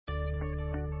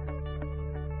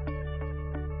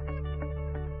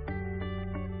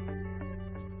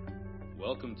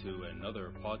Welcome to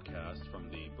another podcast from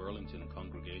the Burlington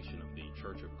congregation of the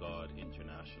Church of God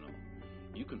International.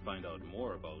 You can find out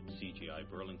more about CGI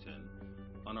Burlington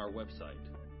on our website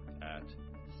at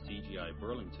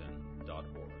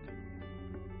cgiburlington.org.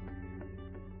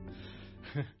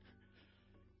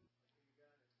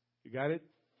 You got it?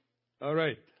 All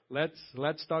right.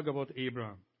 Let's talk about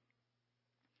Abraham.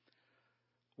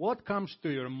 What comes to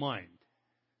your mind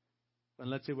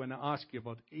when I ask you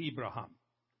about Abraham?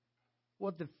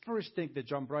 What the first thing that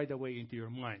jump right away into your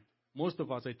mind? Most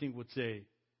of us, I think, would say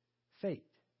faith.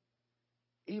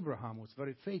 Abraham was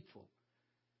very faithful.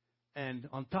 And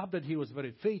on top that he was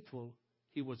very faithful,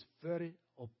 he was very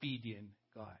obedient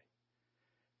guy.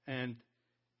 And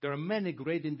there are many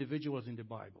great individuals in the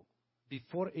Bible,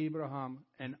 before Abraham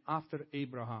and after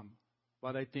Abraham.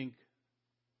 But I think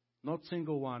not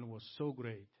single one was so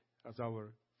great as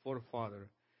our forefather,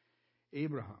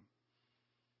 Abraham.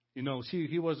 You know, see,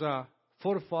 he was a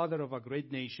forefather of a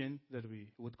great nation that we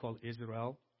would call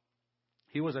Israel.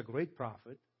 He was a great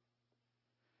prophet.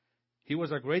 He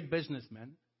was a great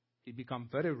businessman. He became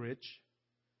very rich.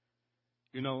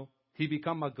 You know, he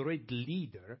became a great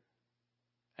leader.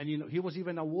 And, you know, he was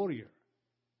even a warrior.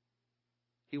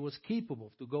 He was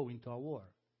capable to go into a war.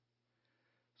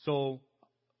 So,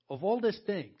 of all these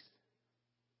things,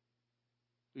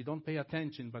 we don't pay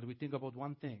attention, but we think about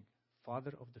one thing: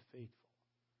 Father of the faithful.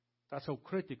 That's how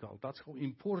critical, that's how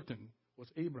important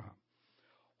was Abraham.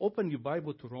 Open your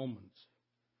Bible to Romans.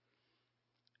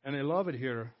 And I love it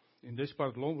here in this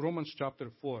part, Romans chapter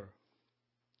 4,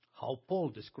 how Paul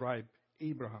described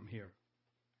Abraham here.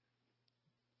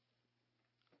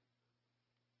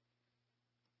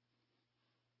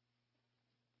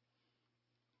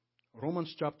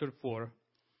 Romans chapter 4,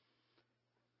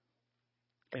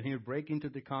 and here breaking into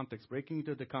the context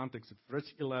of verse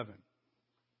 11.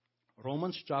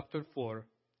 Romans chapter 4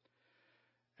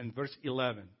 and verse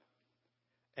 11.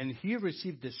 And he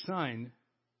received the sign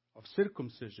of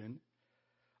circumcision,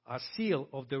 a seal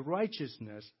of the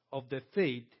righteousness of the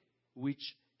faith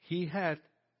which he had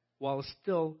while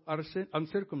still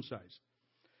uncircumcised,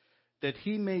 that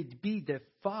he may be the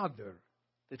father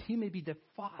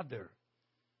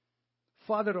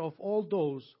of all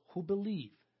those who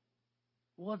believe.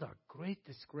 What a great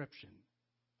description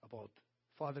about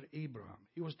Father Abraham.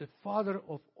 He was the father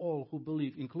of all who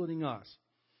believe, including us.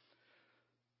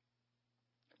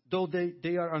 Though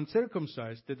they are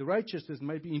uncircumcised, that the righteousness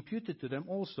might be imputed to them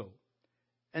also.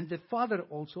 And the father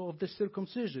also of the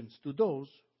circumcisions, to those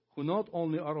who not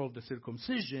only are of the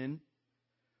circumcision,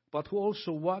 but who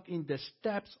also walk in the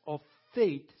steps of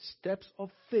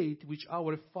faith which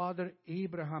our father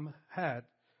Abraham had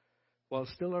while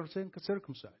still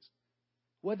circumcised.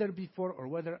 Whether before or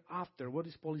whether after, what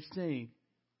is Paul saying?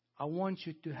 I want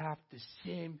you to have the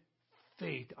same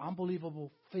faith,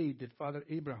 unbelievable faith that Father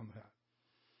Abraham had.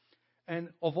 And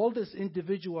of all these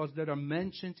individuals that are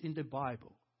mentioned in the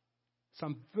Bible,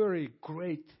 some very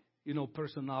great,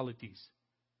 personalities.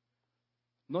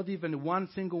 Not even one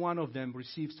single one of them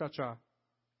received such a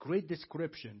great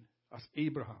description as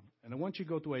Abraham. And I want you to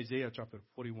go to Isaiah chapter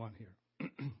 41 here.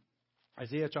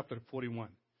 Isaiah chapter 41.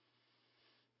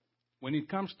 When it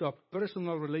comes to a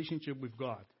personal relationship with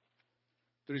God,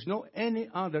 there is no any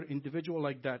other individual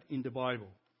like that in the Bible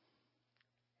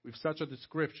with such a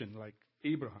description like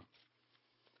Abraham.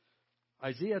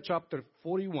 Isaiah chapter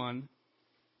 41.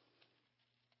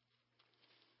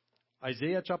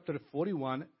 Isaiah chapter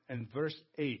 41 and verse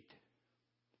 8.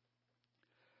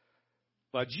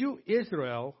 But you,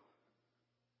 Israel,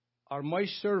 are my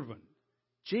servant,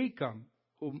 Jacob,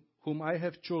 whom I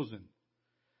have chosen,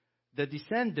 the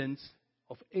descendants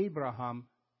of Abraham,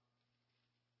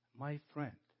 my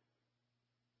friend.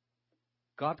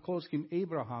 God calls him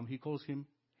Abraham.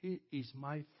 He is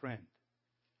my friend.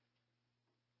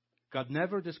 God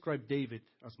never described David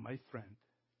as my friend.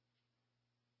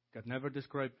 God never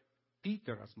described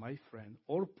Peter as my friend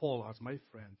or Paul as my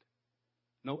friend.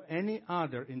 No, any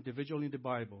other individual in the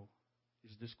Bible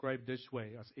is described this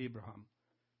way as Abraham,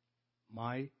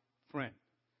 my friend.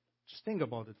 Just think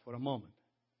about it for a moment.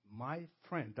 My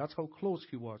friend. That's how close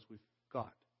he was with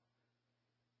God.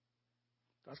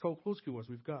 That's how close he was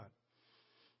with God.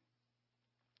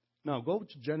 Now go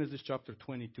to Genesis chapter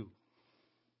 22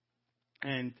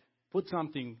 and put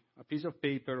something, a piece of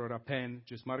paper or a pen,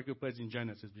 just mark your place in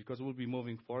Genesis, because we'll be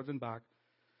moving forward and back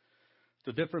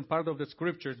to different part of the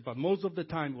scriptures, but most of the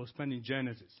time we'll spend in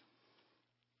Genesis.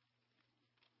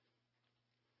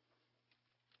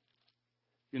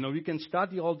 We can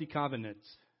study all the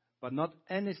covenants, but not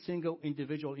any single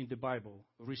individual in the Bible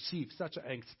received such an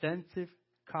extensive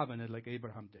covenant like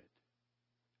Abraham did.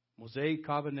 Mosaic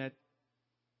covenant,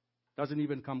 Doesn't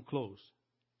even come close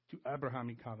to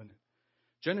Abrahamic covenant.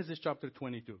 Genesis chapter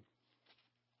 22.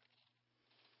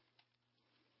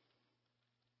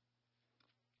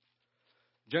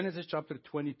 Genesis chapter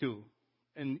 22.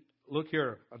 And look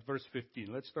here at verse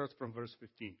 15. Let's start from verse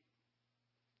 15.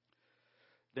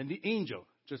 Then the angel,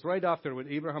 just right after when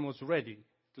Abraham was ready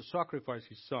to sacrifice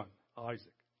his son,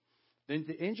 Isaac. Then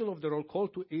the angel of the Lord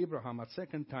called to Abraham a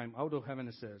second time out of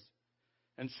heaven,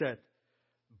 and said,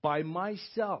 by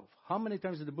myself. How many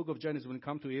times in the book of Genesis when it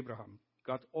comes to Abraham,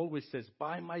 God always says,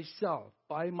 by myself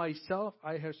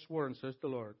I have sworn, says the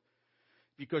Lord,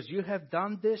 because you have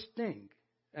done this thing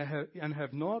and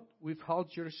have not withheld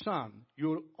your son,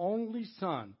 your only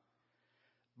son.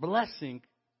 Blessing,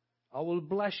 I will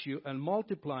bless you, and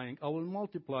multiplying, I will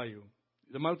multiply you.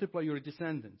 Multiply your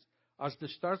descendants as the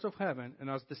stars of heaven and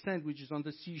as the sand which is on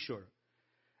the seashore.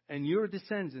 And your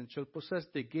descendants shall possess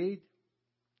the gate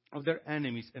of their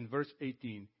enemies. And verse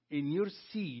 18, in your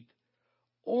seed,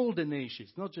 all the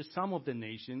nations, not just some of the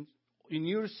nations, in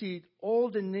your seed,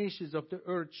 all the nations of the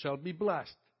earth shall be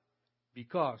blessed,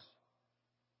 because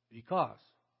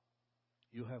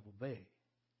you have obeyed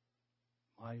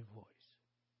my voice.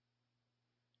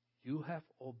 You have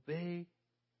obeyed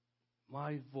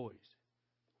my voice.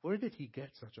 Where did he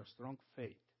get such a strong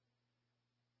faith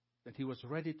that he was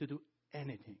ready to do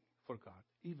anything for God,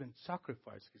 even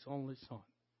sacrifice his only son?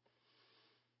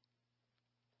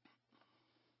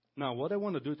 Now, what I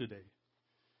want to do today,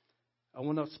 I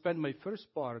want to spend my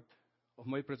first part of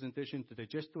my presentation today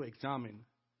just to examine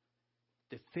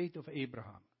the faith of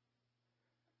Abraham.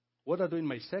 What I do in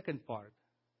my second part,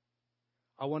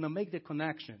 I want to make the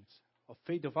connections of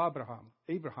faith of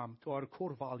Abraham to our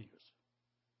core values.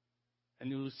 And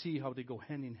you will see how they go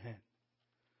hand in hand.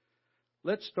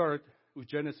 Let's start with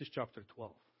Genesis chapter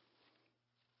 12.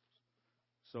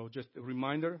 So just a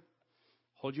reminder,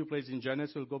 hold your place in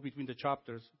Genesis. We'll go between the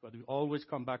chapters, but we always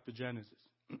come back to Genesis.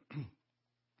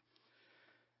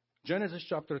 Genesis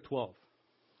chapter 12.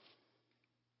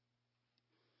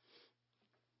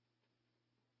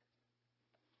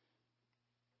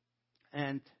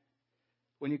 And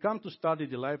when you come to study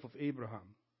the life of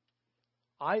Abraham,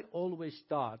 I always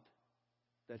thought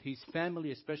that his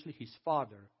family, especially his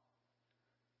father,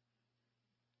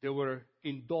 they were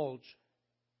indulged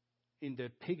in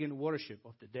the pagan worship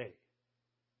of the day.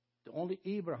 The only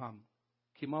Abraham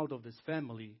came out of this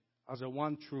family as a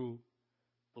one true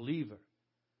believer.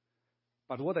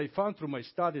 But what I found through my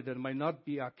study, that might not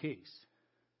be our case.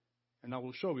 And I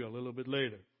will show you a little bit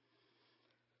later.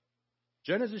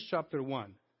 Genesis chapter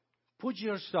 1. Put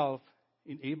yourself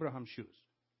in Abraham's shoes.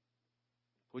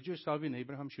 Put yourself in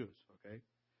Abraham's shoes, okay?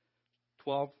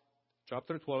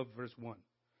 Chapter 12, verse 1.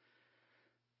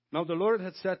 Now the Lord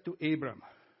had said to Abram,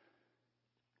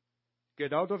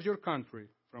 get out of your country,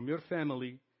 from your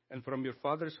family, and from your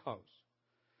father's house.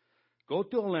 Go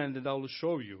to a land that I will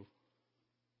show you.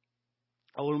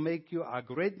 I will make you a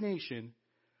great nation.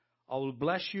 I will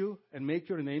bless you and make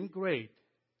your name great,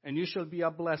 and you shall be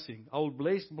a blessing. I will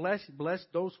bless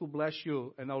those who bless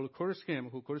you, and I will curse him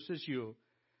who curses you.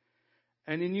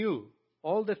 And in you,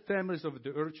 all the families of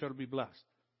the earth shall be blessed.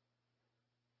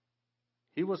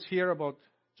 He was here about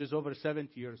just over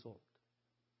 70 years old.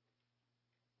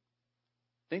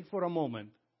 Think for a moment.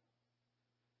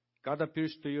 God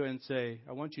appears to you and say,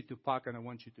 I want you to pack and I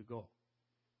want you to go.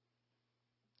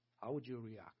 How would you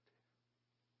react?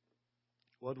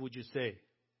 What would you say?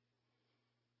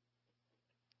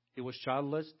 He was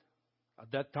childless.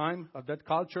 At that time, at that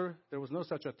culture, there was no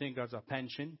such a thing as a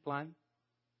pension plan,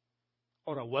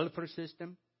 or a welfare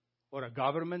system, or a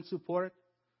government support.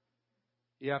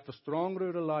 You have to strongly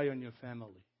rely on your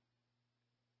family.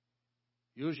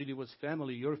 Usually it was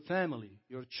family, your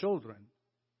children,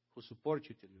 who support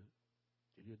you till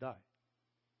you die.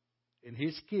 In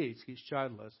his case, he's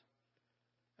childless.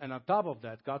 And on top of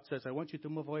that, God says, I want you to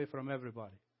move away from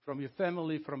everybody. From your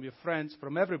family, from your friends,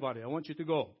 from everybody. I want you to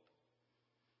go.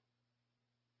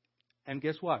 And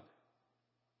guess what?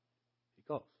 He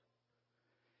goes.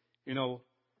 You know,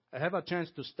 I have a chance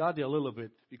to study a little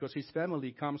bit because his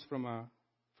family comes from a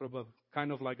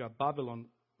kind of like a Babylon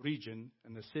region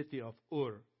in the city of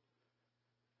Ur.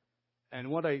 And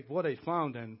what I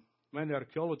found, and many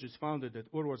archaeologists found that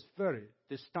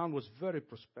this town was very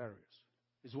prosperous.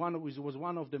 It was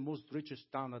one of the most richest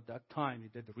towns at that time in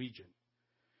that region.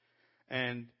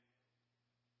 And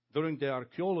during the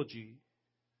archaeology,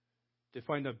 they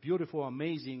find a beautiful,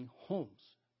 amazing homes.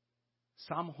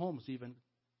 Some homes even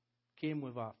came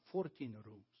with 14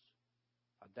 rooms.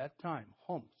 At that time,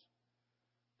 homes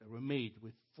that were made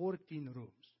with 14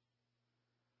 rooms.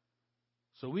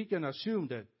 So we can assume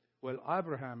that, well,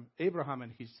 Abraham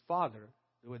and his father,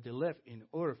 when they left in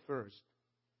Ur first,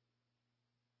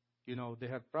 they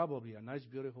had probably a nice,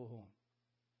 beautiful home.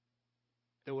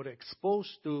 They were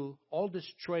exposed to all this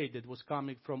trade that was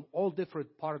coming from all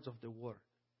different parts of the world.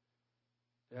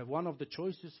 They have one of the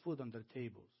choicest food on their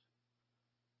tables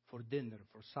for dinner,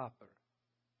 for supper.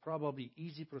 Probably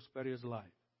easy, prosperous life.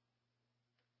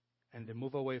 And they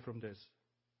move away from this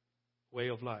way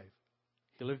of life.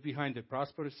 He left behind the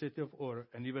prosperous city of Ur,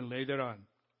 and even later on.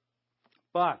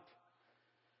 But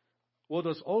what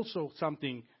was also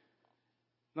something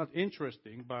not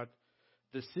interesting, but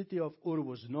the city of Ur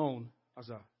was known as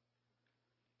a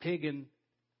pagan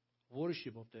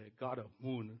worship of the god of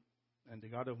moon. And the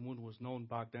god of moon was known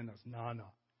back then as Nana.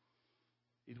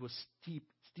 It was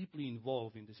deeply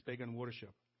involved in this pagan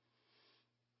worship.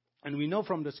 And we know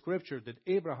from the scripture that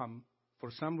Abraham,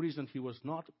 for some reason, he was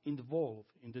not involved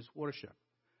in this worship.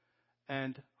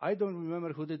 And I don't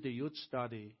remember who did the youth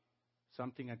study,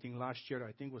 something I think last year,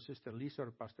 I think it was Sister Lisa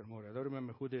or Pastor Moore. I don't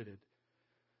remember who did it.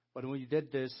 But when we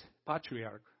did this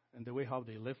patriarch and the way how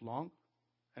they lived long,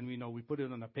 and we put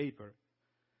it on a paper,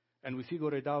 and we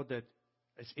figured it out that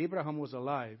as Abraham was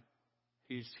alive,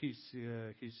 his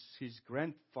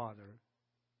grandfather,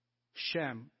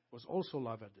 Shem, was also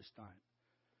alive at this time.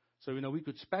 So, we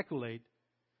could speculate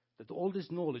that all this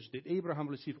knowledge, that Abraham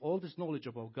received all this knowledge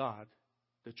about God,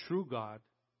 the true God,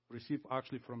 received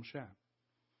actually from Shem.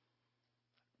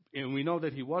 And we know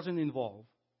that he wasn't involved,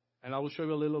 and I will show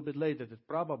you a little bit later that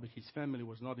probably his family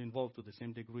was not involved to the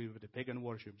same degree with the pagan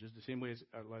worship, just the same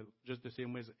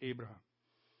way as Abraham.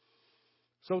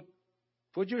 So,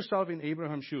 put yourself in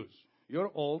Abraham's shoes.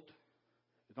 You're old,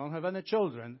 you don't have any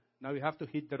children, now you have to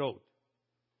hit the road.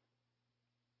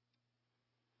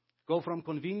 Go from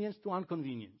convenience to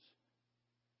inconvenience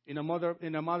in a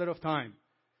matter of time.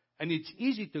 And it's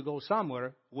easy to go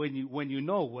somewhere when you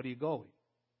know where you're going.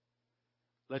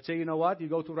 Let's say, you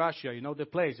go to Russia, you know the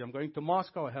place. I'm going to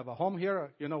Moscow, I have a home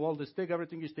here, all this thing,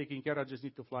 everything is taken care of, I just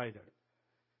need to fly there.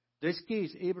 This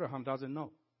case, Abraham doesn't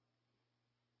know.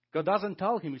 God doesn't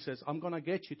tell him, he says, I'm going to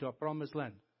get you to a promised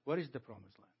land. Where is the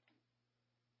promised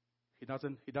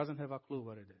land? He doesn't have a clue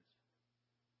where it is.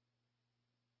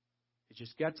 He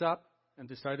just gets up and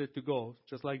decided to go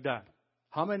just like that.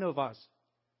 How many of us,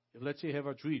 if let's say you have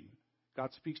a dream,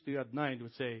 God speaks to you at night,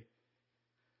 would say,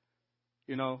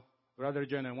 Brother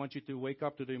Jan, I want you to wake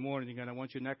up today morning and I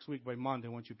want you next week by Monday,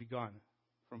 I want you to be gone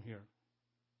from here.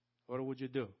 What would you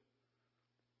do?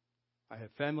 I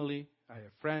have family, I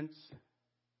have friends,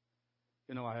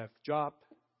 I have job,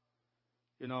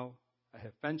 I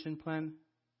have pension plan,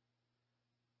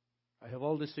 I have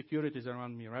all the securities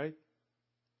around me, right?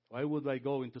 Why would I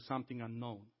go into something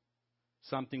unknown?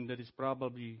 Something that is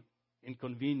probably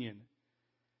inconvenient.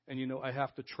 And, I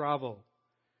have to travel.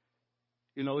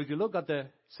 If you look at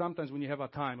sometimes when you have a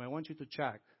time, I want you to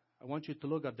check. I want you to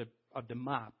look at the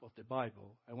map of the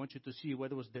Bible. I want you to see where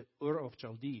was the Ur of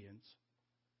Chaldeans.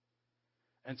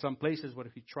 And some places where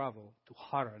he traveled to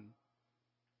Haran.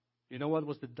 You know what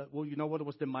was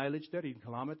the mileage there in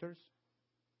kilometers?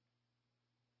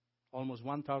 Almost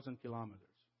 1,000 kilometers.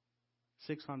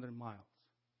 600 miles.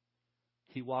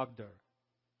 He walked there.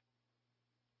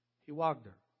 He walked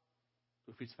there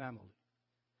with his family.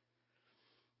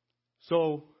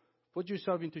 So, put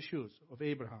yourself into shoes of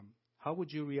Abraham. How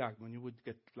would you react when you would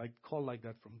get called like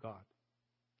that from God?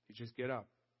 He just get up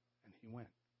and he went.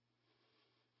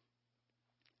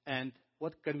 And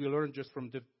what can we learn just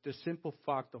from the simple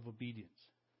fact of obedience?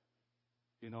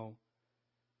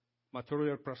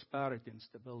 Material prosperity and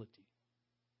stability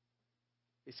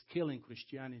is killing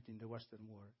Christianity in the Western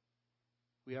world.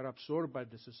 We are absorbed by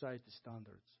the society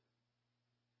standards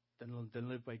than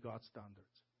live by God's standards.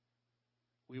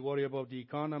 We worry about the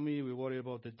economy, we worry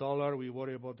about the dollar, we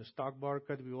worry about the stock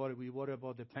market, we worry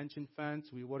about the pension funds,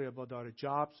 we worry about our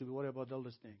jobs, we worry about all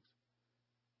those things.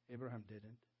 Abraham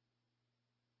didn't.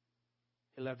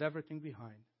 He left everything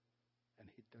behind and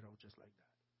hit the road just like that.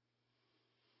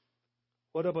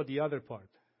 What about the other part?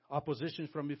 Opposition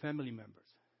from your family members.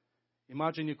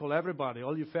 Imagine you call everybody,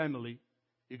 all your family,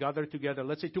 you gather together,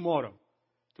 let's say tomorrow.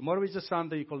 Tomorrow is a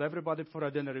Sunday, you call everybody for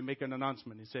a dinner and make an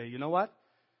announcement. You say, you know what?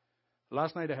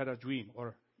 Last night I had a dream.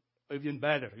 Or even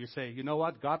better, you say, you know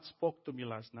what? God spoke to me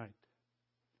last night.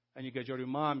 And you get your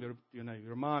mom,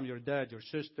 your dad, your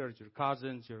sisters, your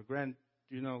cousins, your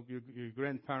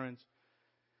grandparents,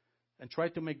 and try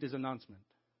to make this announcement.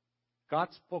 God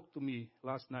spoke to me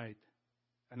last night,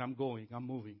 and I'm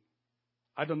moving.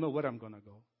 I don't know where I'm going to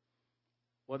go.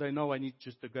 What I know, I need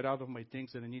just to get out of my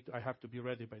things, and I have to be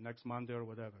ready by next Monday or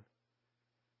whatever.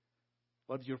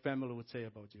 What your family would say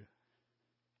about you?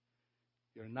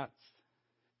 You're nuts.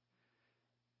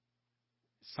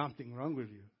 something wrong with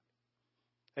you.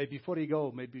 Hey, before you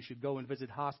go, maybe you should go and visit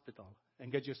hospital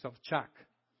and get yourself checked.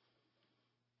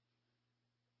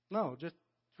 No,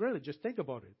 just think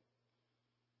about it.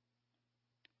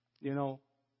 You know,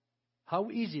 how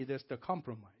easy it is to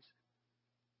compromise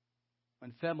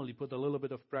when family put a little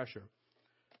bit of pressure.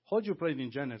 Hold your plate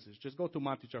in Genesis. Just go to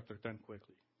Matthew chapter 10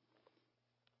 quickly.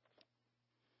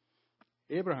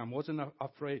 Abraham wasn't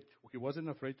afraid. He wasn't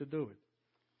afraid to do it.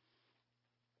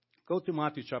 Go to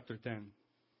Matthew chapter 10.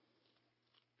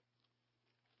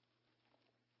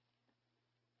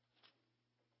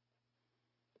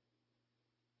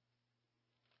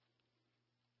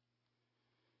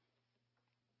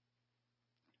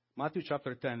 Matthew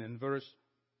chapter 10 and verse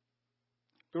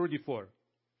 34.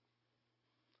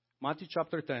 Matthew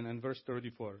chapter 10 and verse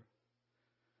 34.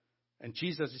 And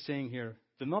Jesus is saying here,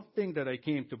 do not think that I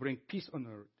came to bring peace on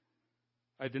earth.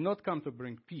 I did not come to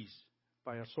bring peace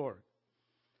by a sword.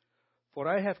 For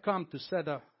I have come to set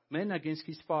a man against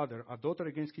his father, a daughter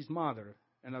against his mother,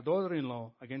 and a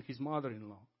daughter-in-law against his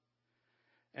mother-in-law.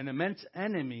 And a man's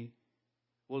enemy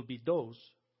will be those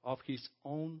of his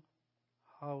own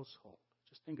household.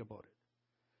 Just think about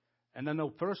it. And I know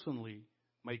personally,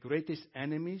 my greatest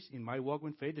enemies in my walk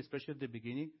with faith, especially at the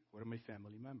beginning, were my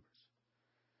family members.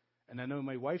 And I know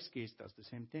my wife's case does the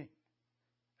same thing.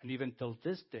 And even till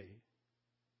this day,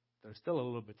 there's still a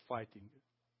little bit fighting,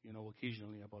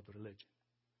 occasionally about religion.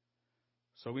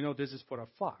 So we know this is for a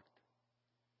fact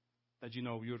that,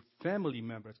 your family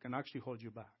members can actually hold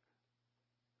you back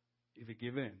if you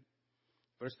give in.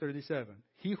 Verse 37,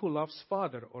 he who loves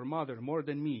father or mother more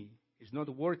than me is not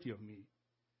worthy of me.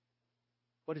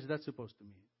 What is that supposed to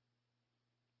mean?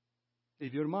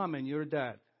 If your mom and your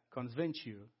dad convince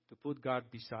you to put God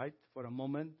beside for a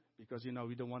moment because, you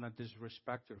don't want to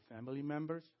disrespect your family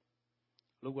members,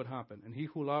 look what happened. And he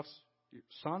who loves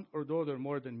son or daughter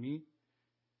more than me,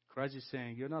 Christ is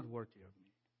saying, you're not worthy of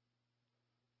me.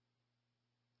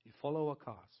 You follow a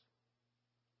cause.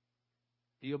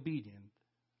 Be obedient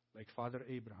like Father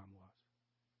Abraham was.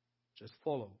 Just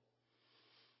follow.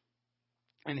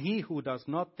 And he who does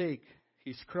not take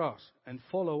his cross and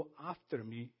follow after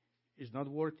me is not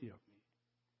worthy of me.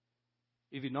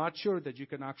 If you're not sure that you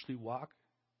can actually walk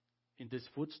in these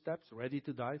footsteps, ready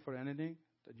to die for anything,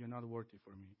 then you're not worthy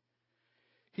for me.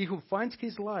 He who finds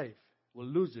his life will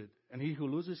lose it, and he who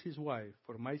loses his wife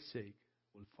for my sake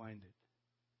will find it.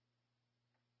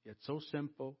 Yet so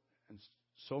simple and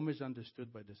so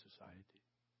misunderstood by the society.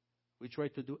 We try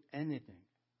to do anything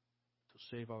to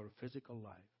save our physical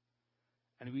life.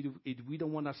 And we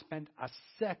don't want to spend a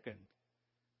second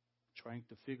trying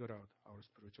to figure out our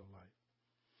spiritual life.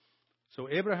 So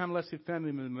Abraham lost his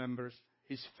family members.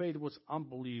 His faith was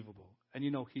unbelievable. And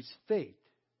his faith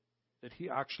that he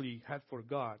actually had for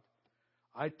God,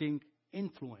 I think,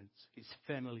 influenced his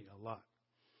family a lot.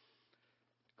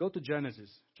 Go to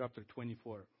Genesis chapter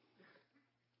 24.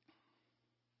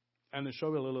 And I'll show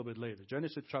you a little bit later.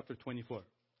 Genesis chapter 24.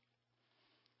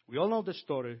 We all know the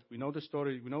story. We know the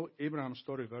story. We know Abraham's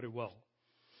story very well.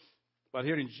 But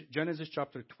here in Genesis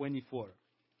chapter 24,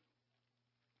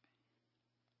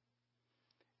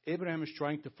 Abraham is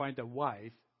trying to find a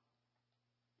wife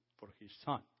for his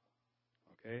son.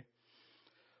 Okay?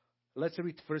 Let's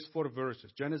read first 4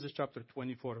 verses. Genesis chapter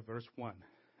 24, verse 1.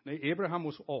 Now Abraham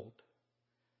was old,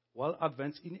 well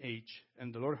advanced in age,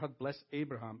 and the Lord had blessed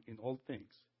Abraham in all things.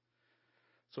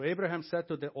 So Abraham said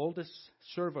to the oldest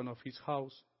servant of his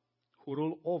house, who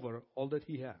ruled over all that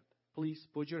he had, please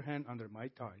put your hand under my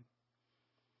thigh,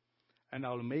 and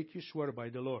I'll make you swear by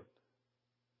the Lord.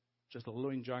 Just a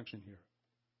little injunction here.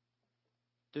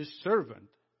 This servant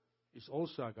is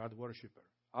also a God worshiper.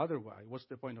 Otherwise, what's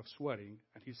the point of swearing?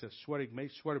 And he says,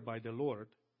 make swear by the Lord,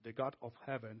 the God of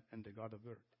heaven and the God of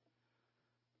earth.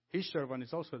 His servant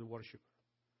is also the worshiper.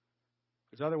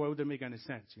 Because otherwise it wouldn't make any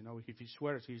sense. If he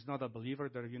swears he's not a believer,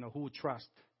 then, who would trust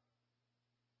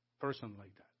a person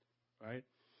like that? Right?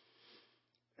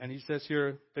 And he says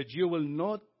here that you will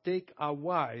not take a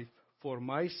wife for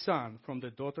my son from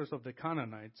the daughters of the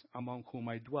Canaanites among whom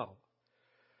I dwell.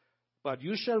 But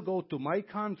you shall go to my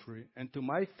country and to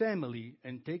my family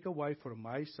and take a wife for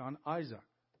my son Isaac.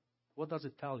 What does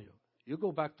it tell you? You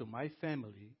go back to my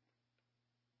family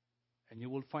and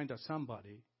you will find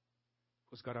somebody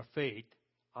who's got a faith,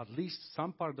 at least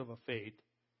some part of a faith,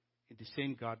 in the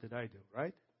same God that I do,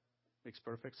 right? Makes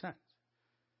perfect sense.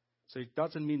 So it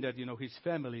doesn't mean that, his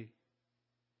family,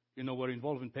 were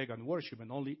involved in pagan worship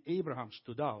and only Abraham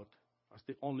stood out as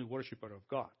the only worshiper of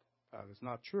God. That is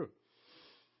not true.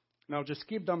 Now just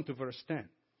skip down to verse 10.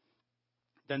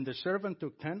 Then the servant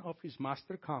took 10 of his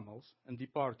master's camels and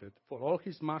departed, for all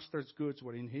his master's goods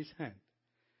were in his hand.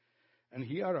 And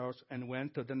he arose and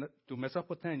went to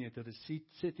Mesopotamia, to the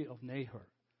city of Nahor.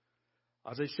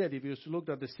 As I said, if you look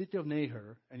at the city of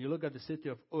Nahor and you look at the city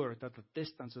of Ur, that's a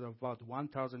distance of about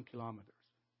 1,000 kilometers.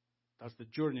 That's the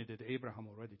journey that Abraham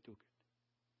already took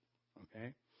it.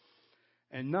 Okay?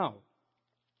 And now,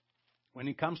 when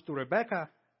it comes to Rebekah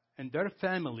and their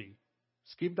family,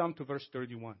 skip down to verse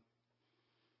 31.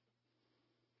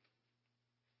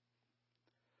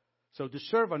 So the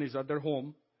servant is at their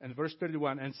home, and verse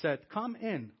 31, and said, "Come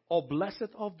in, O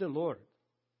blessed of the Lord."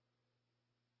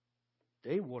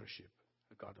 They worship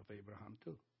the God of Abraham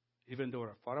too. Even though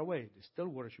they're far away, they still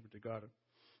worship the God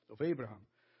of Abraham.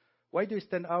 "Why do you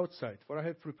stand outside? For I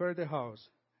have prepared a house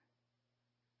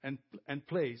and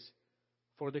place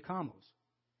for the camels."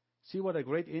 See what a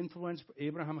great influence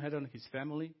Abraham had on his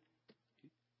family?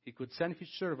 He could send his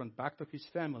servant back to his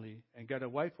family and get a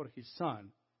wife for his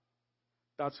son.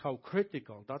 That's how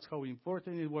critical, that's how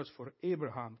important it was for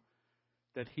Abraham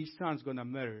that his son's going to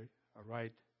marry a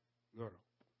right girl.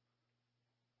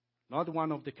 Not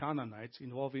one of the Canaanites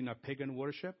involved in a pagan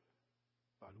worship,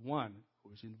 but one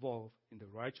who is involved in the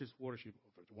righteous worship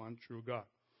of the one true God.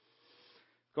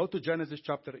 Go to Genesis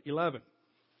chapter 11.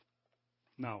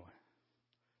 Now,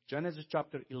 Genesis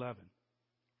chapter 11.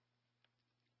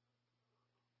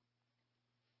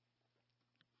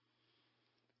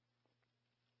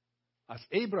 As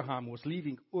Abraham was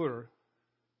leaving Ur,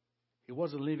 he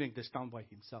wasn't leaving this town by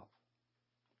himself.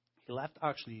 He left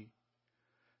actually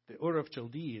the Ur of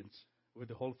Chaldeans with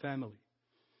the whole family.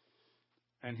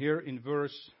 And here in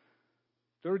verse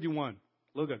 31,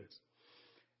 look at this.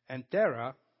 "And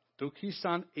Terah took his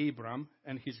son Abram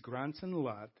and his grandson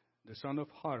Lot, the son of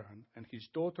Haran, and his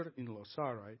daughter-in-law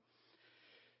Sarai,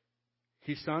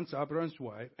 his son's Abram's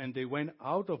wife, and they went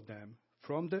out of them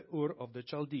from the Ur of the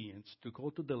Chaldeans to go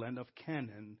to the land of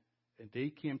Canaan, and they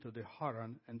came to the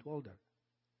Haran and dwelt there."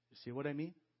 You see what I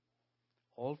mean?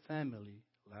 All family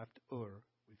left Ur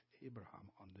with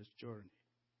Abraham on this journey.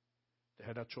 They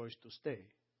had a choice to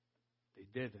stay. They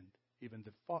didn't.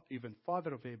 Even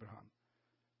father of Abraham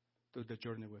took the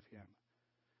journey with him.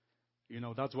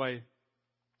 That's why,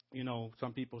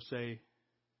 some people say,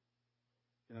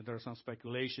 there's some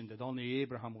speculation that only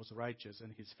Abraham was righteous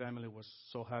and his family was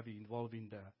so heavy involved in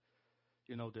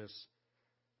this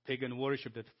pagan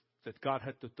worship that God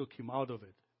had to took him out of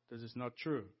it. This is not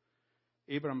true.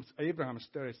 Abraham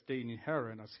stayed in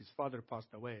Haran as his father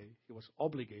passed away. He was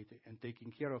obligated and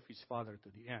taking care of his father to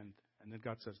the end. And then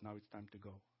God says, "Now it's time to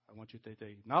go. I want you to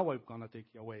take. Now I'm going to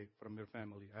take you away from your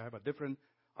family. I have a different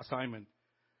assignment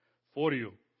for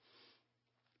you."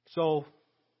 So,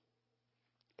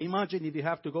 imagine if you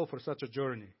have to go for such a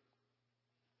journey.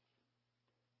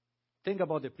 Think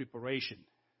about the preparation.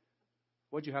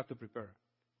 What do you have to prepare?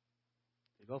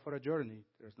 You go for a journey.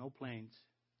 There's no planes,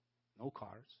 no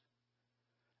cars.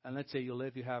 And let's say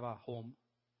you have a home.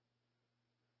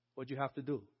 What do you have to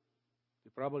do?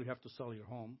 You probably have to sell your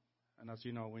home. And as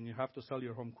you know, when you have to sell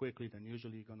your home quickly, then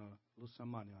usually you're going to lose some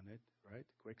money on it, right?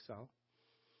 Quick sell.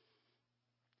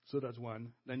 So that's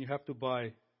one. Then you have to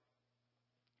buy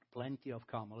plenty of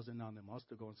camels and animals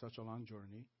to go on such a long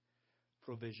journey.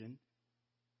 Provision.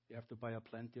 You have to buy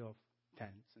plenty of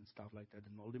tents and stuff like that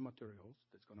and all the materials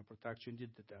that's going to protect you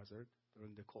in the desert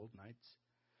during the cold nights.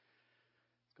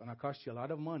 It's going to cost you a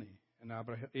lot of money. And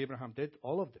Abraham did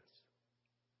all of this.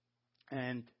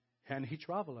 And he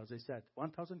traveled, as I said,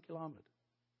 1,000 kilometers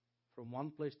from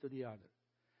one place to the other.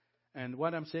 And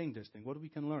what I'm saying this thing, what we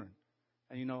can learn.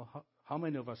 And how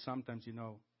many of us sometimes,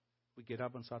 we get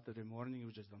up on Saturday morning,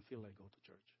 we just don't feel like go to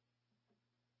church.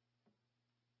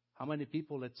 How many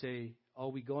people, let's say, are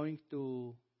we going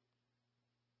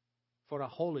for a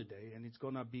holiday and it's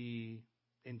going to be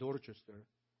in Dorchester?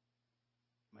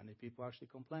 Many people actually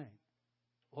complain.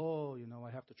 "Oh,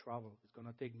 I have to travel. It's going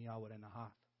to take me an hour and a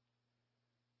half."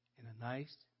 In a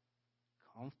nice,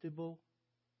 comfortable,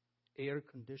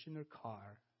 air-conditioner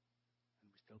car, and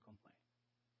we still complain.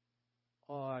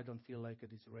 "Oh, I don't feel like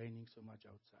it is raining so much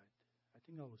outside. I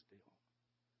think I will stay home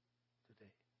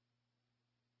today."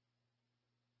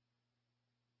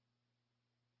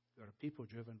 We are people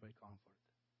driven by comfort.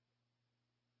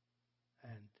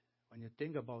 And when you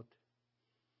think about,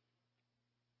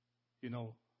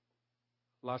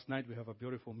 last night we have a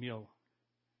beautiful meal,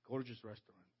 gorgeous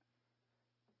restaurant.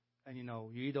 And,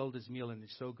 you eat all this meal and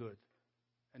it's so good.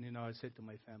 And, I said to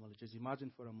my family, just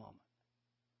imagine for a moment,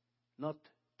 not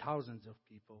thousands of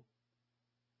people,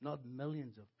 not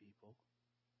millions of people,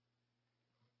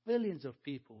 billions of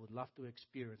people would love to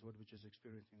experience what we're just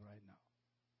experiencing right now.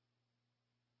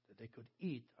 That they could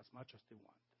eat as much as they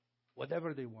want,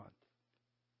 whatever they want.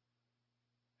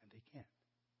 And they can't.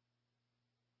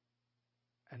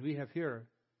 And we have here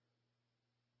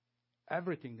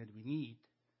everything that we need.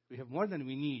 We have more than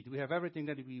we need. We have everything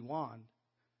that we want.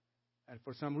 And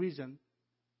for some reason,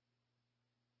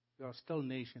 we are still a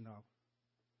nation of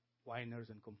whiners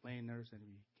and complainers, and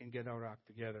we can't get our act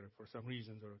together for some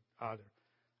reasons or other.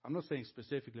 I'm not saying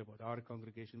specifically about our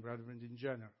congregation, rather than in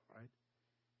general, right?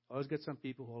 Always get some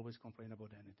people who always complain about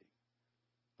anything.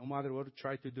 No matter what we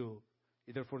try to do,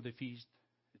 either for the feast,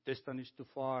 the distance is too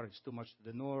far, it's too much to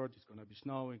the north, it's going to be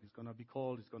snowing, it's going to be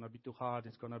cold, it's going to be too hot,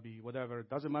 it's going to be whatever. It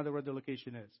doesn't matter where the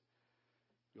location is.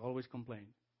 You always complain,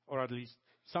 or at least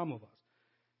some of us.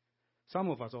 Some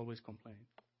of us always complain.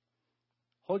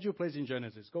 Hold your place in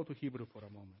Genesis. Go to Hebrew for a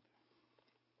moment.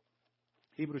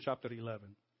 Hebrew chapter 11.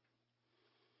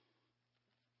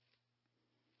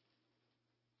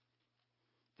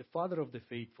 The father of the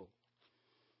faithful.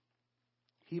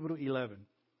 Hebrew 11.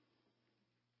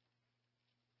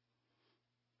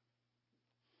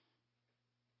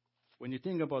 When you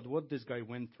think about what this guy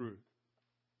went through,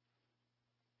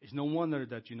 it's no wonder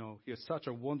that, he has such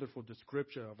a wonderful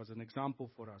description of as an example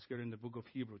for us here in the book of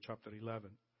Hebrew, chapter 11.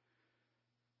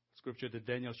 Scripture that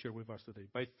Daniel shared with us today.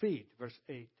 By faith, verse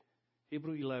 8.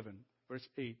 Hebrew 11, verse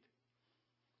 8.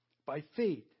 By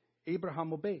faith,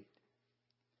 Abraham obeyed.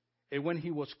 And when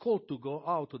he was called to go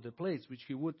out to the place which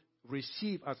he would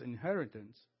receive as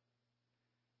inheritance,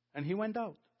 and he went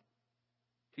out.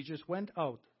 He just went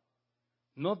out,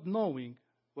 not knowing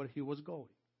where he was going.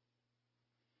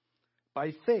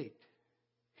 By faith,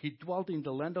 he dwelt in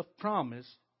the land of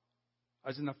promise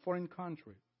as in a foreign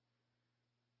country,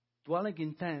 dwelling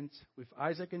in tents with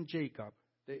Isaac and Jacob,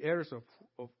 the heirs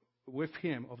with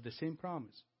him of the same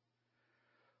promise.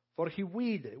 For he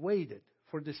waited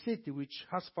for the city which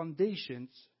has foundations,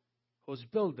 whose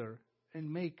builder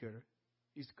and maker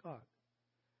is God.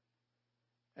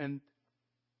 And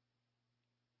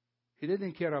he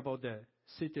didn't care about the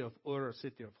city of Ur or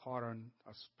city of Haran,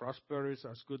 as prosperous,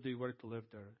 as good they were to live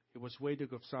there. He was waiting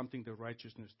of something the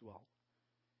righteousness dwell.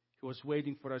 He was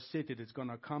waiting for a city that's going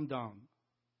to come down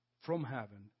from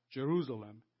heaven,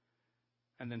 Jerusalem,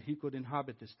 and then he could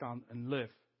inhabit this town and live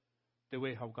the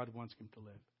way how God wants him to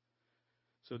live.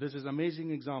 So this is an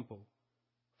amazing example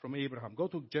from Abraham. Go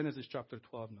to Genesis chapter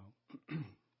 12 now.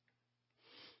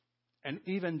 And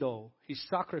even though he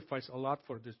sacrificed a lot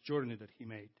for this journey that he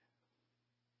made,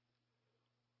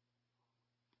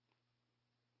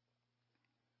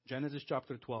 Genesis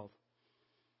chapter 12.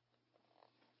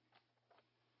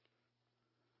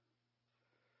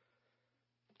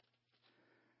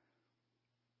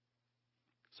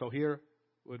 So here,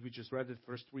 what we just read the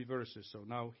first 3 verses. So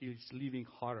now he's leaving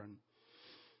Haran.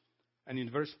 And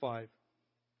in verse 5,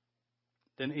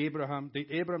 then Abraham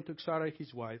took Sarah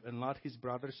his wife and Lot his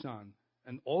brother's son,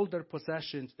 and all their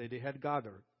possessions that they had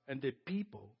gathered, and the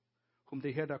people whom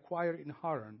they had acquired in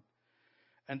Haran,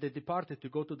 and they departed to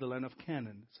go to the land of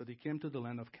Canaan. So they came to the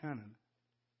land of Canaan.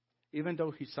 Even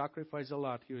though he sacrificed a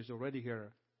lot, he is already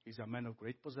here. He's a man of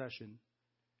great possession,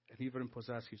 and he even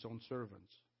possessed his own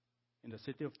servants. In the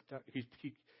city of,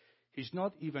 he's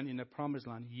not even in the promised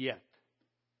land yet.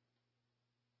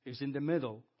 He's in the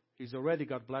middle. He's already,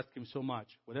 God blessed him so much.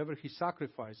 Whatever he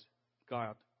sacrificed,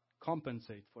 God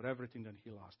compensates for everything that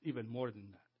he lost. Even more than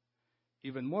that.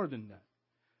 Even more than that.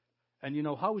 And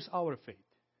how is our faith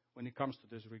when it comes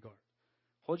to this regard?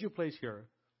 Hold your place here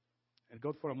and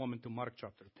go for a moment to Mark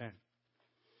chapter 10.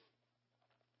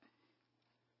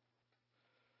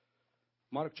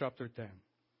 Mark chapter 10.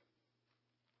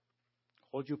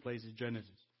 Hold your place in Genesis.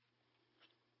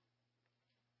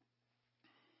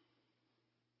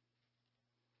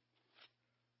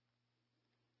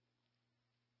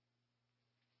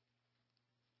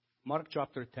 Mark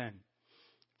chapter 10,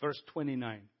 verse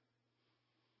 29.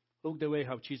 Look the way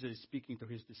how Jesus is speaking to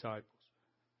his disciples.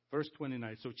 Verse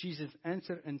 29. So Jesus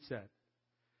answered and said,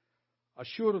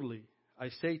 assuredly, I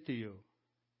say to you,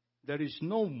 there is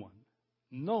no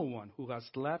one who has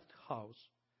left house,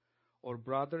 or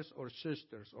brothers or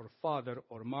sisters, or father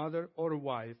or mother, or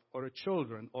wife, or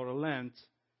children, or lands,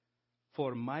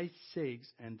 for my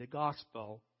sakes and the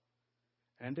gospel,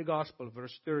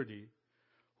 verse 30,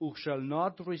 who shall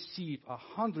not receive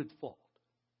 100-fold.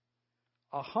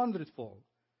 100-fold.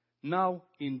 Now,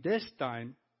 in this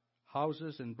time,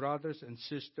 houses and brothers and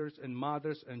sisters and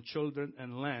mothers and children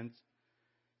and lands,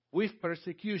 with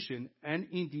persecution, and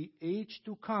in the age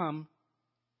to come,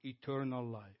 eternal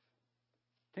life.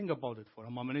 Think about it for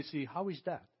a moment and see, how is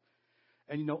that?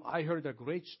 And I heard a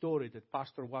great story that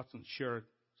Pastor Watson shared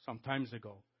some times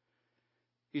ago.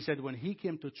 He said when he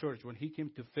came to church, when he came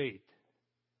to faith,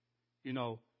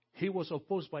 he was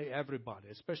opposed by everybody,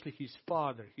 especially his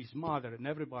father, his mother, and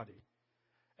everybody.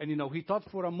 And, he thought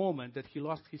for a moment that he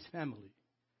lost his family.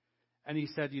 And he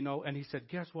said,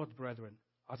 guess what, brethren?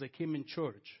 As I came in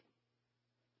church,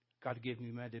 God gave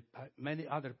me many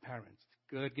other parents.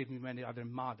 God gave me many other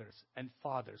mothers and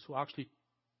fathers who actually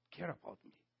care about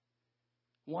me,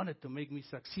 wanted to make me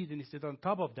succeed. And he said, on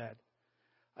top of that,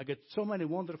 I get so many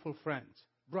wonderful friends,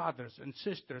 brothers and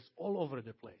sisters all over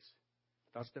the place.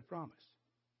 That's the promise.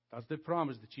 That's the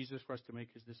promise that Jesus Christ to make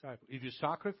his disciple. If you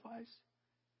sacrifice,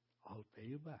 I'll pay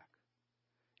you back.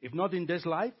 If not in this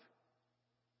life,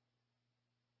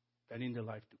 then in the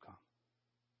life to come.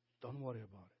 Don't worry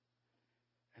about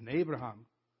it. And Abraham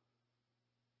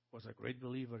was a great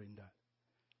believer in that.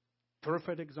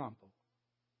 Perfect example.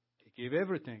 He gave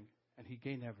everything and he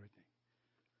gained everything.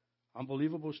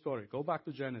 Unbelievable story. Go back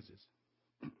to Genesis.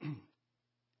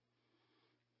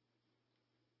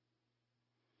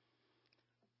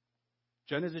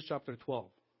 Genesis chapter 12.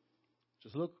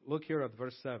 Just look here at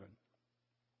verse 7.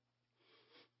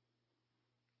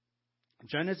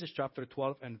 Genesis chapter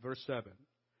 12 and verse 7.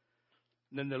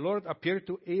 Then the Lord appeared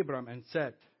to Abram and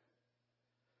said,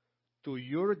 to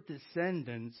your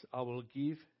descendants I will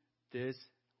give this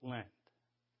land.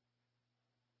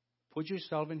 Put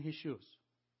yourself in his shoes.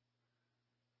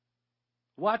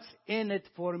 What's in it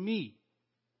for me?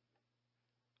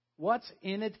 What's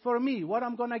in it for me? What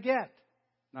I'm going to get?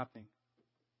 Nothing.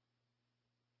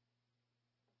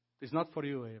 It's not for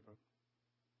you, Abram.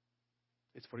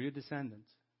 It's for your descendants.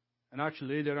 And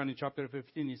actually later on in chapter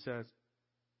 15 he says,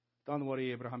 don't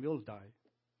worry, Abraham, you'll die.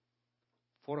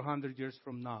 400 years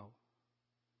from now,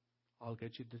 I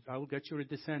will get your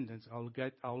descendants. I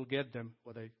will get them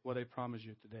what I promised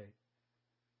you today.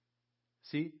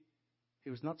 See, he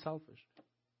was not selfish.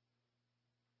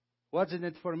 What's in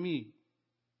it for me?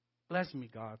 Bless me,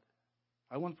 God.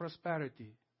 I want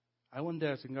prosperity. I want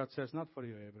this. And God says, not for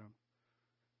you, Abraham.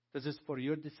 This is for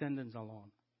your descendants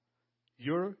alone.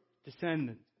 Your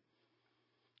descendants.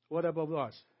 What about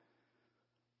us?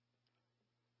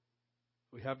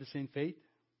 We have the same faith.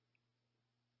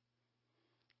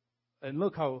 And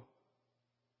look how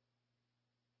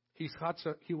he had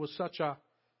such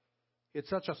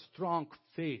a strong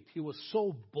faith. He was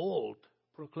so bold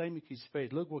proclaiming his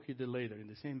faith. Look what he did later in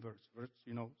the same verse.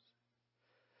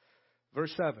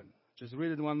 Verse 7. Just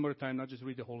read it one more time, not just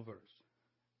read the whole verse.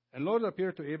 And Lord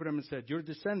appeared to Abraham and said, your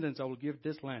descendants I will give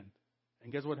this land.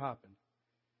 And guess what happened?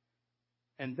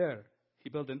 And there he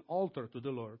built an altar to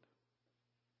the Lord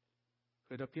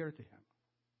who had appeared to him.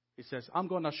 He says, I'm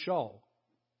going to show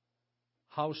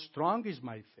how strong is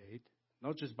my faith,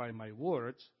 not just by my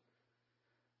words,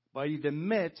 but in the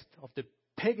midst of the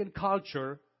pagan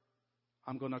culture,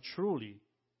 I'm going to truly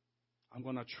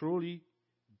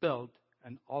build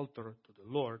an altar to the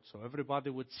Lord so everybody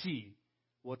would see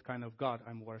what kind of God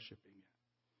I'm worshiping.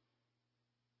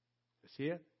 You see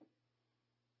it?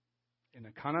 In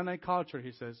a Canaanite culture,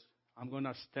 he says, I'm going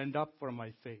to stand up for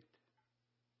my faith.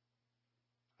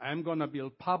 I'm going to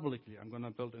build publicly. I'm going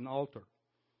to build an altar.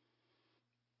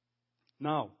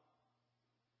 Now,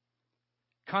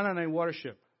 Canaanite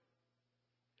worship.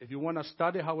 If you want to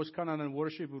study how was Canaanite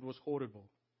worship, it was horrible.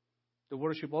 They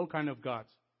worship all kinds of gods.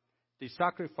 They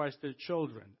sacrificed their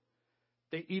children.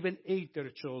 They even ate their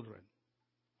children.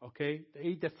 Okay? They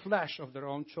ate the flesh of their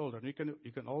own children.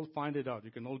 You can all find it out.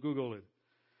 You can all Google it.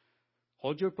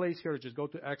 Hold your place here. Just go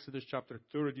to Exodus chapter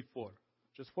 34.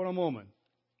 Just for a moment.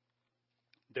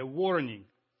 The warning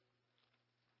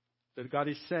that God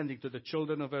is sending to the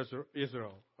children of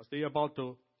Israel as they are about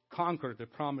to conquer the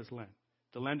promised land,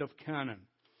 the land of Canaan.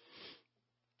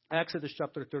 Exodus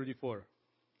chapter 34.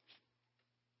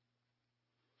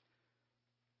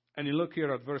 And you look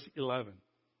here at verse 11.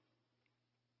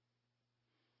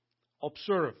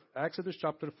 Observe, Exodus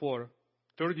chapter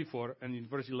 34, and in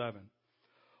verse 11.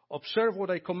 Observe what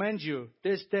I command you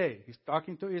this day. He's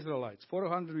talking to Israelites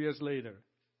 400 years later.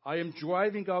 I am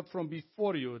driving out from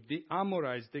before you the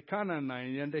Amorites, the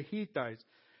Canaanites, and the Hittites,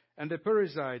 and the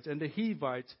Perizzites, and the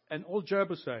Hivites, and all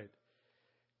Jebusites.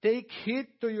 Take heed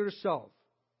to yourself,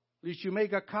 lest you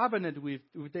make a covenant with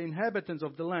the inhabitants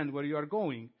of the land where you are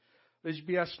going, lest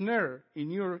be a snare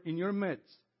in your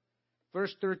midst.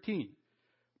 Verse 13.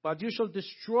 But you shall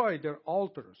destroy their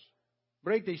altars,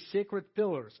 break their sacred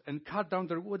pillars, and cut down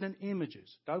their wooden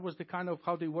images. That was the kind of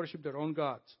how they worship their own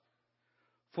gods.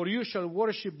 For you shall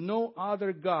worship no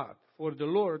other God, for the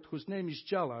Lord, whose name is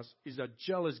jealous, is a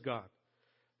jealous God.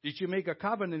 Did you make a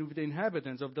covenant with the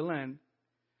inhabitants of the land,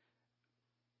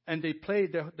 and they play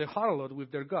the harlot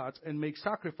with their gods, and make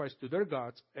sacrifice to their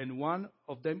gods, and one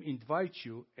of them invites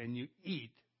you, and you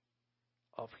eat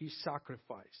of his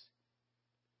sacrifice.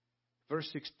 Verse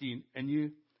 16, and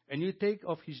you take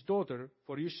of his daughter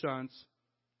for your sons,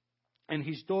 and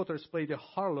his daughters play the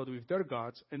harlot with their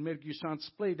gods, and make your sons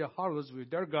play the harlots with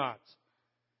their gods.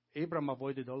 Abraham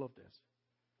avoided all of this.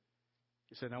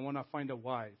 He said, I want to find a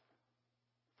wife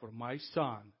for my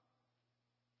son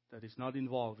that is not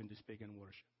involved in this pagan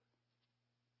worship.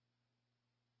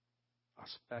 A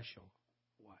special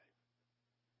wife.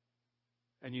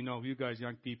 And you guys,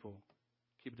 young people,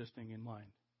 keep this thing in mind.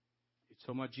 It's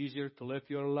so much easier to live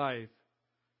your life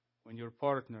when your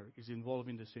partner is involved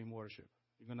in the same worship.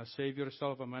 You're going to save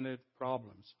yourself many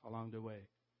problems along the way.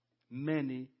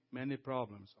 Many, many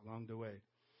problems along the way.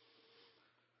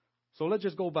 So let's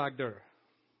just go back there.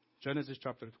 Genesis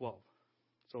chapter 12.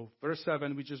 So verse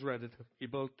 7, we just read it. He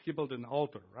built an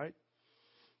altar, right?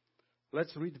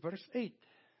 Let's read verse 8.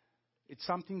 It's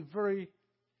something very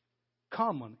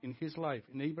common in his life,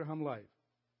 in Abraham's life.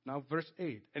 Now verse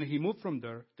 8. And he moved from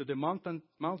there to the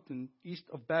mountain east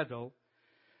of Bethel,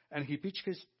 and he pitched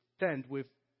his tent with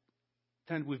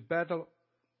Bethel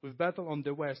on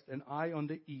the west and Ai on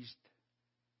the east.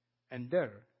 And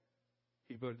there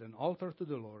he built an altar to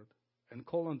the Lord and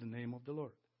called on the name of the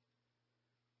Lord.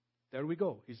 There we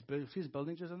go. He's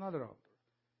building just another altar.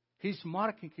 He's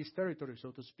marking his territory,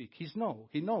 so to speak. He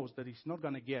knows that he's not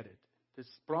going to get it. This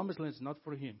promised land is not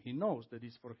for him. He knows that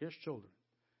it's for his children.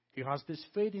 He has this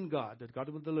faith in God that God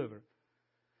will deliver.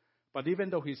 But even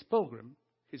though he's pilgrim,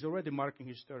 he's already marking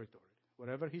his territory.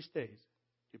 Wherever he stays,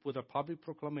 he put a public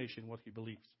proclamation what he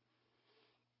believes.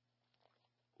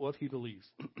 What he believes.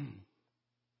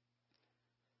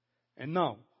 And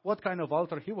now, what kind of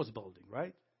altar he was building,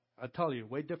 right? I'll tell you,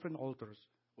 way different altars,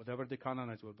 whatever the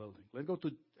Canaanites were building. Let's go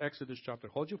to Exodus chapter.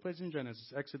 Hold your place in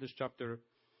Genesis, Exodus chapter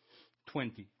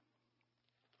 20.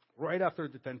 Right after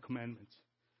the Ten Commandments.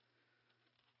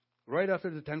 Right after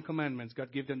the Ten Commandments,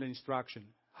 God gave them the instruction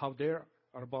how they are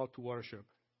about to worship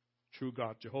true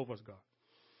God, Jehovah's God,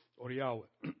 or Yahweh.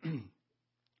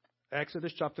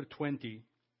 Exodus chapter 20,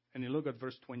 and you look at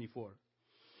verse 24.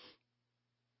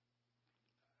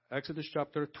 Exodus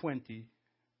chapter 20,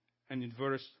 and in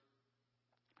verse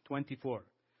 24.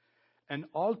 An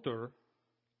altar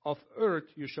of earth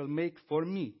you shall make for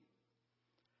me,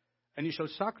 and you shall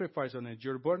sacrifice on it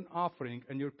your burnt offering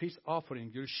and your peace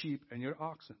offering, your sheep and your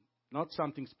oxen. Not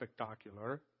something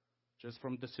spectacular, just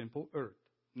from the simple earth.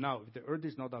 Now, if the earth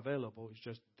is not available, it's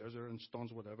just desert and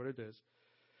stones, whatever it is.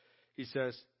 He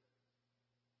says,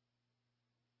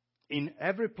 in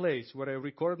every place where I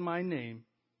record my name,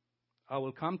 I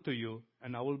will come to you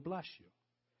and I will bless you.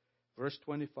 Verse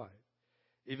 25.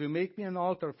 If you make me an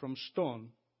altar from stone,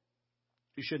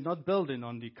 you should not build it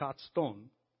on the cut stone.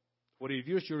 For if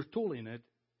you use your tool in it,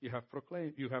 you have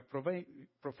profaned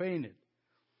it.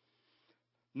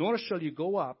 Nor shall you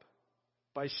go up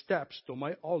by steps to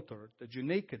my altar, that your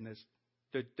nakedness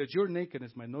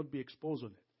might not be exposed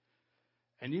on it.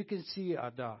 And you can see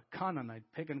at the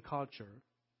Canaanite pagan culture,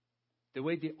 the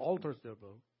way the altars they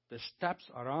built, the steps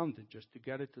around it just to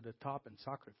get it to the top and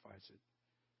sacrifice it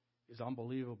is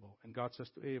unbelievable. And God says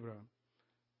to Abraham,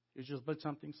 you just build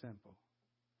something simple.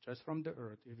 Just from the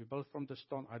earth. If you build from the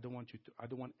stone, I don't want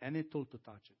any tool to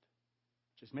touch it.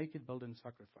 Just make it, build and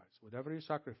sacrifice. Whatever you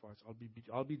sacrifice,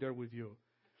 I'll be there with you,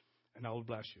 and I will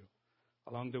bless you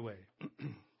along the way.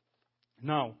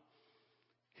 Now,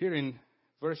 here in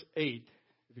verse 8,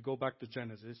 if you go back to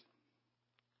Genesis,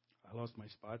 I lost my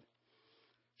spot.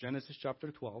 Genesis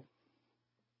chapter 12.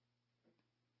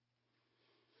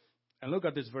 And look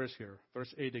at this verse here,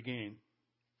 verse 8 again.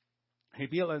 He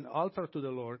built an altar to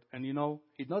the Lord, and he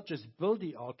not just built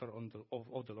the altar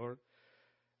of the Lord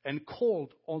and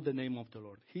called on the name of the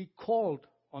Lord. He called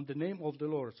on the name of the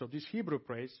Lord. So this Hebrew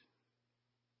phrase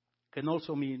can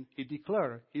also mean he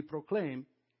declared, he proclaimed,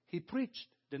 he preached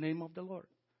the name of the Lord.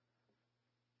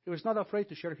 He was not afraid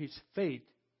to share his faith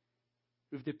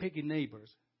with the pagan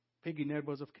neighbors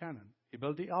of Canaan. He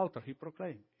built the altar, he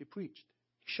proclaimed, he preached,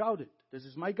 he shouted, this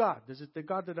is my God, this is the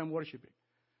God that I'm worshiping.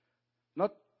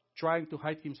 Not trying to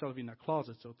hide himself in a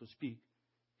closet, so to speak.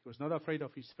 He was not afraid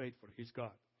of his faith for his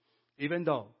God. Even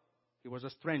though he was a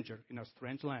stranger in a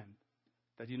strange land,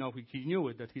 that he knew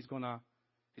it, that he's gonna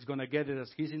get it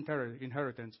as his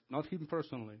inheritance, not him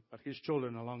personally, but his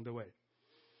children along the way.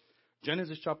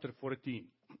 Genesis chapter 14.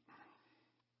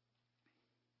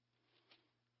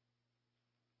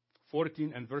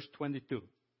 14 and verse 22.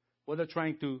 What they're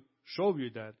trying to show you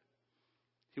that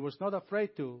he was not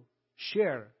afraid to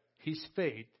share his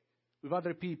faith with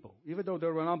other people, even though they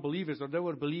were unbelievers or they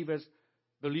were believers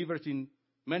in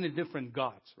many different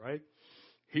gods, right?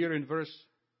 Here in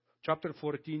chapter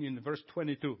 14, in verse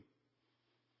 22,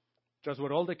 just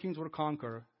where all the kings were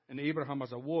conquered, and Abraham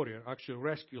as a warrior actually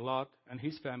rescued Lot and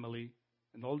his family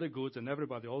and all the goods and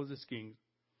everybody, all these kings.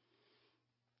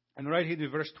 And right here in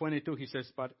verse 22, he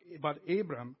says, But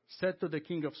Abram said to the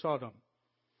king of Sodom,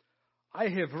 I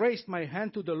have raised my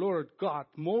hand to the Lord God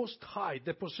Most High,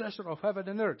 the possessor of heaven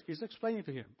and earth. He's explaining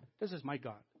to him, this is my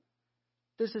God.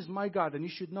 This is my God, and you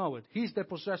should know it. He's the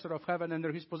possessor of heaven and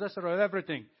earth. He's possessor of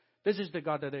everything. This is the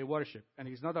God that they worship, and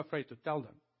he's not afraid to tell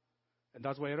them. And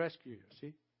that's why I rescue you,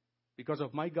 see? Because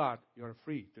of my God, you're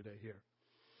free today here.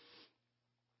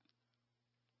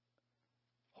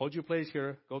 Hold your place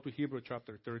here. Go to Hebrew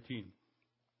chapter 13.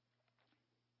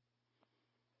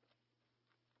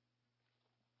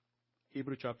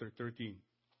 Hebrew chapter 13.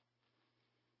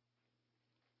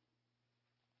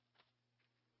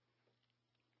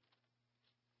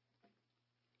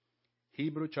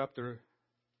 Hebrew chapter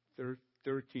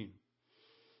 13.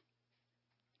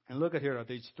 And look at here at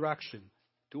the instruction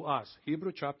to us.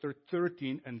 Hebrew chapter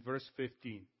 13 and verse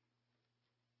 15.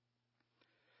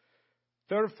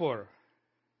 Therefore,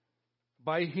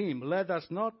 by him let us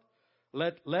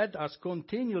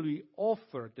continually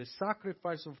offer the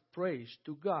sacrifice of praise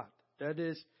to God. That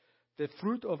is the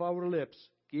fruit of our lips,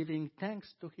 giving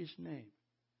thanks to his name.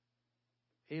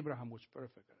 Abraham was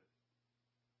perfect.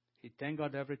 He thanked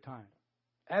God every time,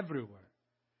 everywhere.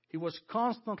 He was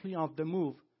constantly on the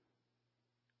move,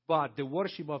 but the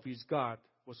worship of his God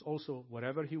was also,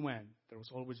 wherever he went, there was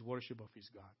always worship of his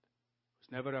God. He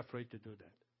was never afraid to do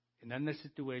that. In any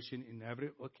situation, in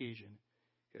every occasion,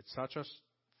 he had such a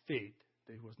faith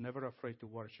that he was never afraid to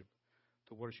worship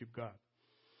God.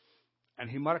 And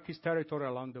he marked his territory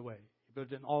along the way. He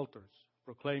built an altars,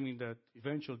 proclaiming that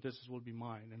eventually this will be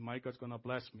mine, and my God's going to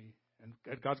bless me, and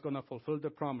God's going to fulfill the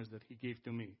promise that he gave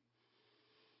to me.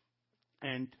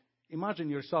 And imagine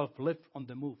yourself live on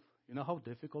the move. You know how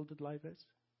difficult that life is?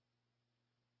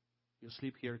 You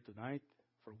sleep here tonight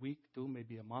for a week, 2,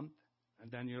 maybe a month, and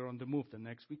then you're on the move the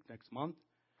next week, next month.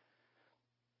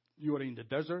 You are in the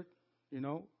desert,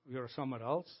 you're somewhere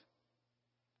else.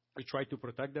 You try to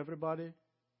protect everybody.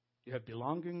 You have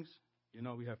belongings,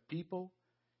 we have people.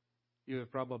 You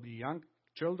have probably young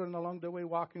children along the way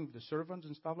walking with the servants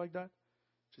and stuff like that.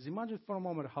 Just imagine for a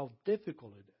moment how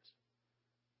difficult it is.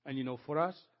 And for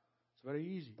us, it's very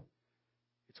easy.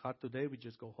 It's hot today, we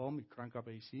just go home, we crank up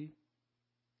AC.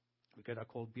 We get a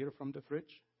cold beer from the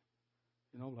fridge.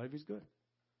 Life is good.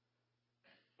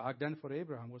 Back then for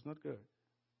Abraham was not good.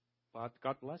 But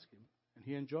God blessed him, and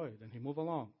he enjoyed, and he moved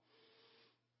along.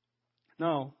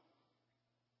 Now,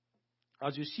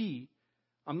 as you see,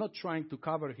 I'm not trying to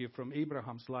cover here from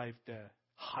Abraham's life the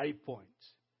high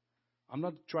points. I'm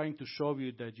not trying to show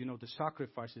you that, the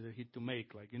sacrifices that he had to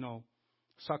make, like,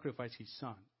 sacrifice his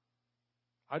son.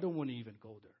 I don't want to even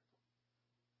go there.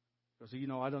 Because,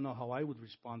 I don't know how I would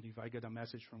respond if I get a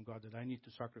message from God that I need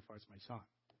to sacrifice my son.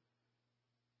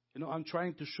 I'm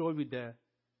trying to show you the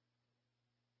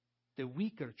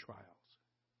weaker trials,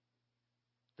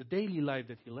 the daily life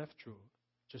that he lived through,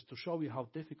 just to show you how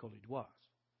difficult it was.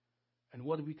 And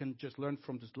what we can just learn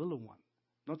from this little one,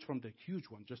 not from the huge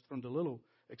one, just from the little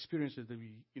experiences that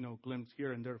we, glimpse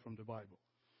here and there from the Bible.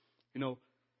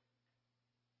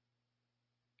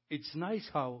 It's nice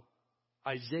how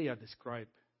Isaiah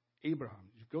described Abraham.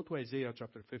 You go to Isaiah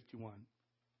chapter 51.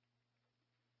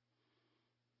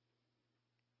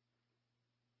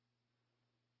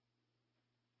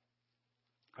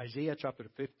 Isaiah chapter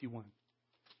 51.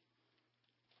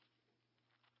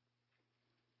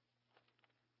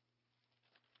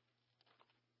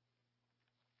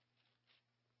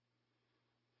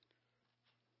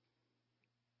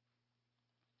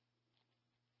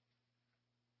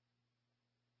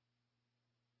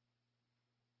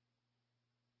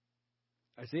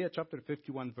 Isaiah chapter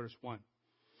 51, verse 1.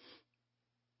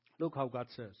 Look how God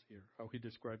says here, how he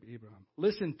described Abraham.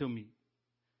 Listen to me.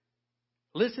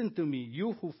 Listen to me,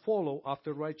 you who follow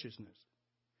after righteousness.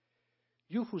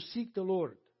 You who seek the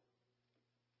Lord.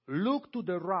 Look to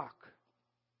the rock.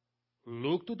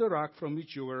 Look to the rock from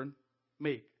which you were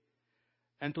made,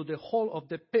 and to the hole of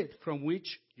the pit from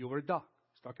which you were dug.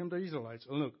 He's talking to the Israelites.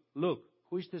 Look,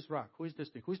 who is this rock? Who is this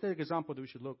thing? Who is the example that we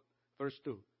should look? Verse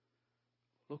 2.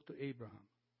 Look to Abraham.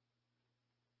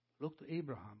 Look to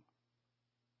Abraham,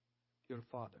 your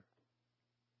father.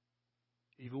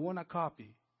 If you want a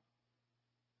copy,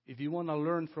 if you want to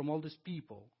learn from all these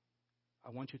people,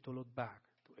 I want you to look back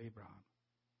to Abraham.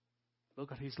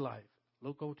 Look at his life.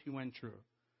 Look what he went through.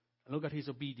 And look at his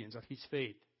obedience, at his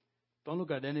faith. Don't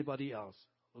look at anybody else.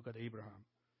 Look at Abraham.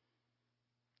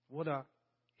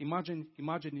 Imagine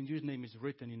his name is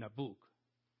written in a book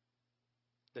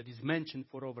that is mentioned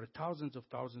for over thousands of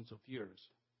years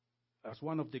as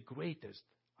one of the greatest,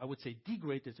 I would say the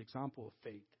greatest example of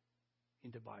faith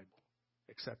in the Bible,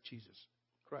 except Jesus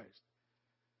Christ,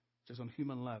 just on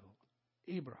human level.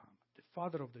 Abraham, the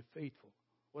father of the faithful.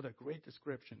 What a great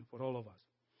description for all of us.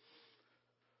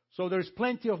 So there's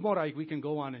plenty of more we can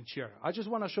go on and share. I just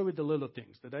want to show you the little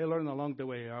things that I learned along the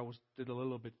way. I did a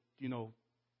little bit,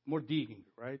 more digging,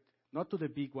 right? Not to the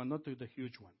big one, not to the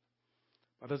huge one.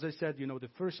 But as I said, the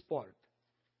first part,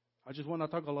 I want to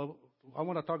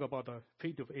talk about the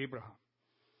faith of Abraham.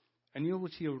 And you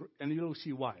will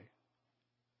see why.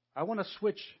 I want to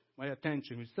switch my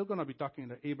attention. We're still going to be talking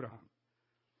to Abraham.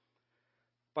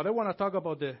 But I want to talk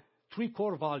about the 3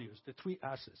 core values, the 3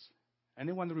 S's.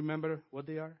 Anyone remember what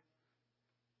they are?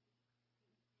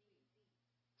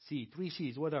 3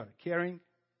 C's. What are? Caring,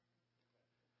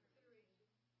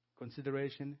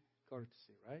 consideration,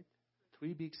 courtesy, right?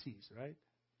 3 big C's, right?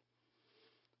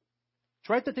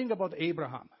 Try to think about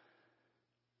Abraham.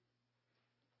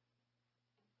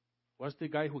 Was the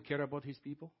guy who cared about his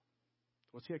people?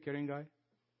 Was he a caring guy?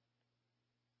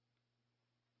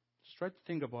 Just try to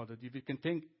think about it. If you can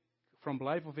think from the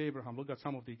life of Abraham, look at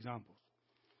some of the examples.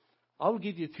 I'll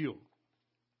give you a few.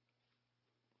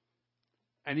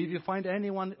 And if you find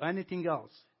anything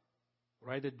else,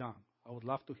 write it down. I would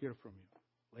love to hear from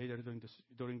you later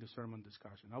during the sermon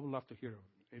discussion. I would love to hear.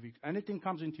 If anything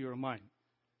comes into your mind,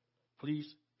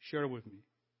 please share with me.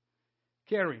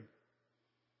 Caring.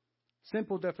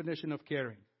 Simple definition of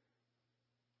caring.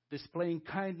 Displaying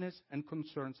kindness and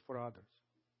concerns for others.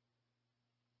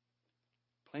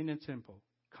 Plain and simple.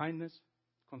 Kindness,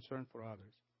 concern for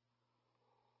others.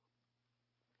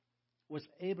 Was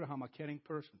Abraham a caring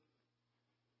person?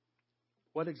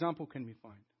 What example can we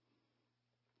find?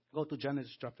 Go to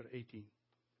Genesis chapter 18.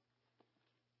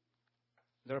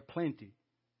 There are plenty.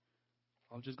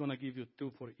 I'm just going to give you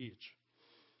 2 for each.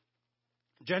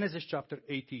 Genesis chapter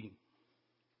 18.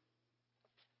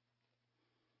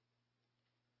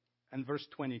 And verse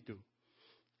 22.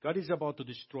 God is about to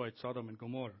destroy Sodom and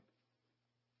Gomorrah.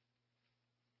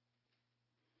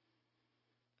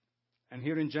 And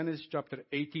here in Genesis chapter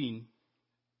 18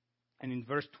 and in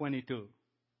verse 22.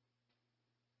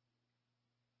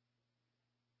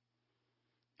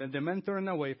 Then the men turned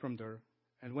away from there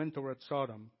and went toward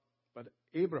Sodom, but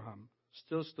Abraham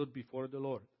still stood before the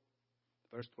Lord.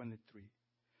 Verse 23.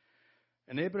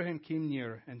 And Abraham came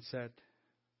near and said,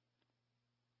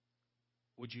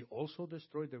 would you also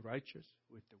destroy the righteous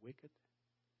with the wicked?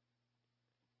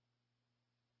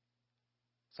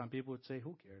 Some people would say,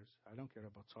 who cares? I don't care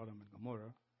about Sodom and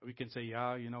Gomorrah. We can say,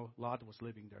 yeah, Lot was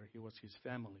living there. He was his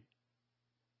family.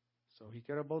 So he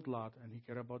cared about Lot and he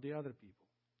cared about the other people.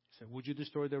 He said, would you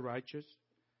destroy the righteous?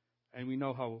 And we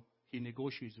know how he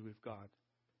negotiates with God.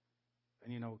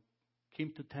 And,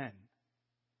 came to 10.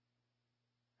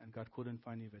 And God couldn't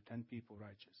find even 10 people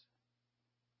righteous.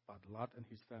 But Lot and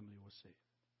his family was saved.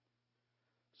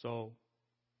 So,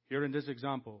 here in this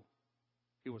example,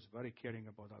 he was very caring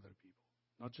about other people.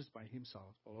 Not just by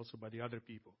himself, but also by the other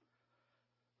people.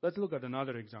 Let's look at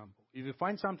another example. If you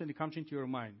find something that comes into your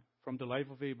mind from the life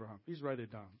of Abraham, please write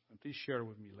it down. And please share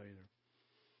with me later.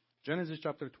 Genesis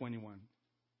chapter 21.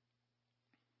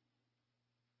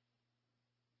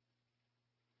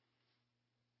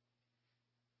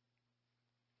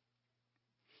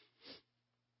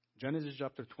 Genesis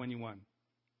chapter 21.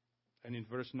 And in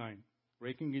verse 9.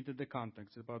 Breaking into the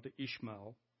context about the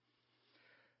Ishmael.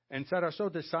 And Sarah saw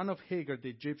the son of Hagar, the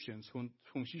Egyptians,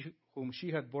 whom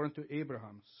she had borne to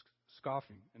Abraham,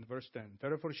 scoffing. In verse 10.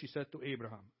 Therefore she said to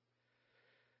Abraham,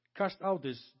 cast out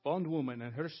this bondwoman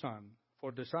and her son,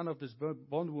 for the son of this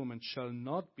bondwoman shall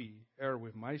not be heir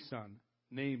with my son,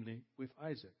 namely with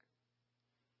Isaac.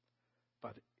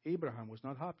 But Abraham was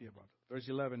not happy about it. Verse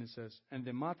 11 it says, and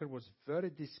the matter was very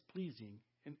displeasing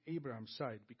in Abraham's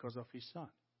sight because of his son.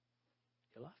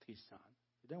 He loved his son.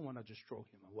 He didn't want to just throw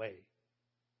him away.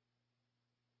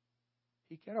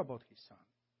 He cared about his son.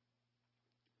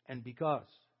 And because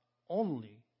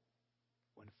only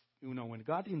when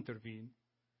God intervened,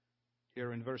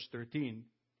 here in verse 13,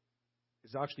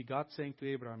 is actually God saying to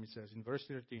Abraham, he says in verse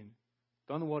 13,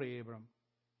 don't worry,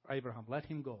 Abraham, let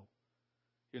him go.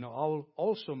 I will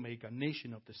also make a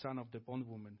nation of the son of the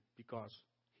bondwoman because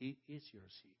he is your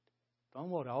seed. Don't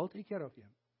worry, I will take care of him.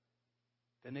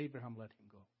 Then Abraham let him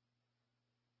go.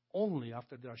 Only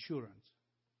after the assurance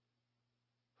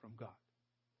from God.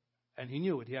 And he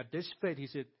knew it. He had this faith. He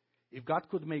said, if God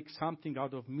could make something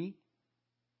out of me,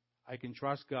 I can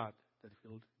trust God that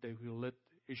he will let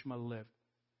Ishmael live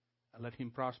and let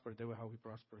him prosper the way how he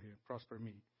prosper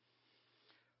me.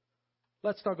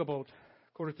 Let's talk about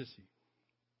courtesy.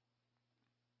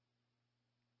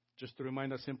 Just to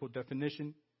remind a simple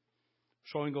definition,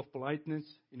 showing of politeness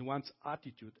in one's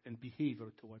attitude and behavior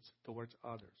towards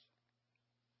others.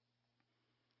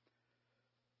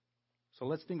 So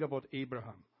let's think about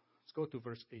Abraham. Let's go to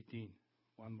verse 18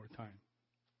 one more time.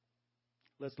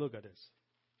 Let's look at this.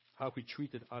 How he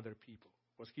treated other people.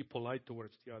 Was he polite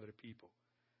towards the other people?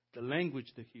 The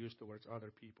language that he used towards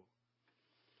other people.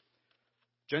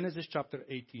 Genesis chapter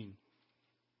 18.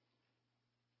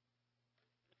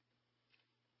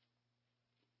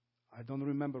 I don't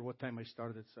remember what time I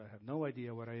started, so I have no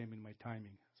idea where I am in my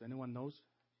timing. Does anyone knows?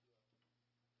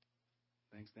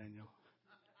 Thanks, Daniel.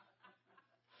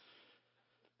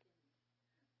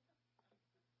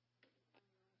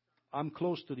 I'm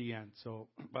close to the end, so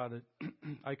but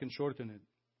I can shorten it.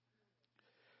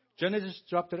 Genesis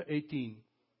chapter 18.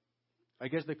 I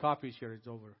guess the coffee is here. It's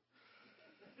over.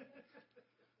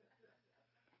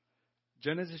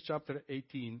 Genesis chapter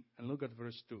 18, and look at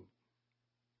verse 2.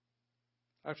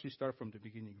 Actually, start from the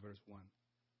beginning, verse 1.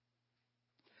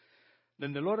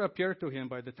 Then the Lord appeared to him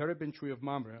by the terebinth tree of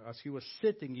Mamre as he was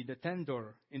sitting in the tent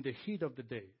door in the heat of the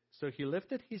day. So he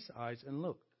lifted his eyes and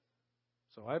looked.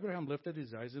 So Abraham lifted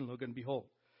his eyes and looked, and behold,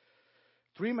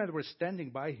 3 men were standing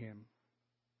by him.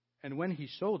 And when he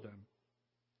saw them,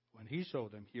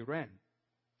 he ran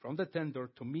from the tent door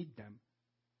to meet them.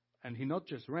 And he not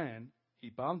just ran, he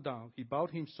bowed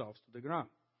himself to the ground.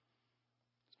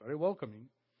 It's very welcoming.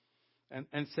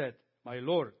 And said, My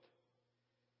Lord,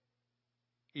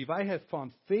 if I have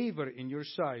found favor in your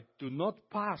sight, do not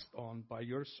pass on by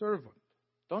your servant.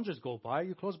 Don't just go by.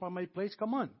 You close by my place.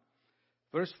 Come on.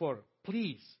 Verse 4.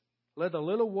 Please, let a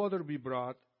little water be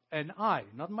brought, and I,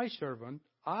 not my servant,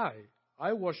 I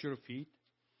wash your feet,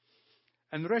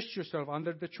 and rest yourself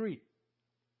under the tree.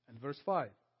 And verse 5.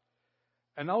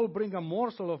 And I will bring a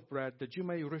morsel of bread that you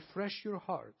may refresh your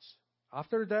hearts.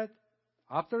 After that,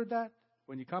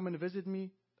 when you come and visit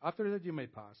me, after that you may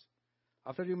pass.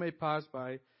 After you may pass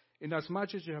by,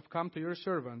 inasmuch as you have come to your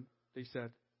servant, they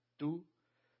said, do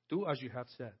as you have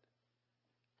said.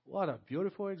 What a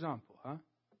beautiful example, huh?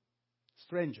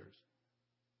 Strangers.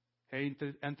 He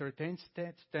entertained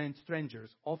strangers,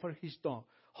 offered his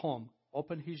home,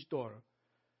 opened his door,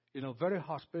 very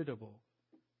hospitable.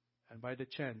 And by the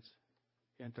chance,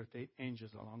 he entertained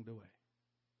angels along the way.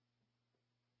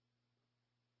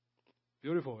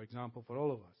 Beautiful example for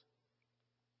all of us.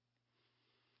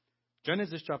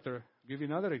 Genesis chapter, I'll give you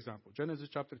another example. Genesis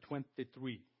chapter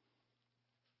 23.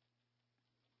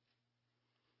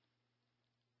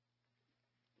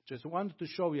 Just wanted to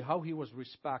show you how he was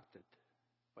respected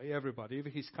by everybody,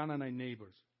 even his Canaanite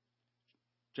neighbors.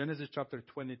 Genesis chapter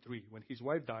 23. When his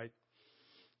wife died,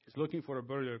 he's looking for a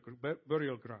burial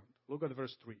ground. Look at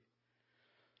verse 3.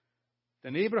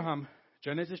 Then Abraham,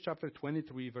 Genesis chapter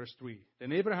 23, verse 3.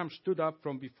 Then Abraham stood up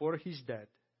from before his death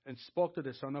and spoke to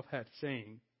the son of Heth,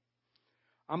 saying,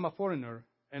 I'm a foreigner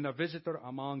and a visitor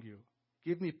among you.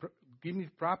 Give me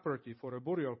property for a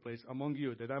burial place among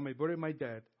you, that I may bury my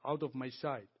dead out of my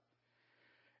sight.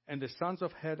 And the sons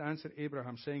of Heth answered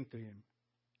Abraham, saying to him,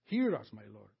 Hear us, my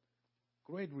Lord.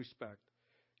 Great respect.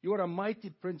 You are a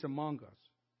mighty prince among us.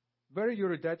 Bury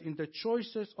your dead in the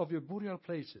choicest of your burial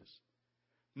places.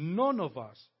 None of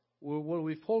us will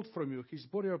withhold from you his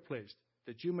burial place,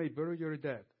 that you may bury your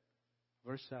dead.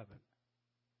 Verse 7.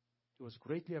 He was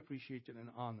greatly appreciated and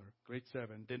honored. Grade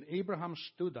 7. Then Abraham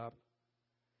stood up,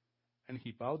 and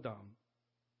he bowed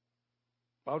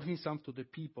himself to the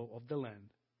people of the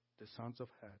land, the sons of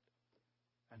Heth.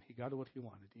 And he got what he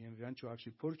wanted. He eventually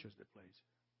actually purchased the place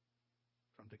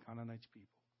from the Canaanite people.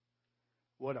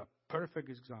 What a perfect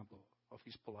example of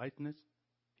his politeness,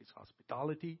 his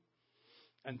hospitality,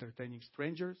 entertaining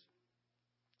strangers.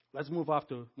 Let's move out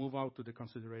to the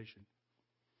consideration.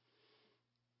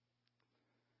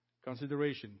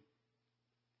 Consideration.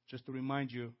 Just to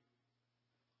remind you,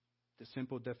 the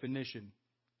simple definition.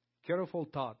 Careful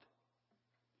thought,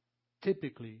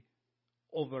 typically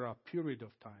over a period of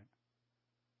time.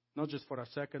 Not just for a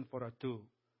second, for a two.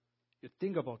 You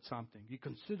think about something, you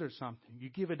consider something, you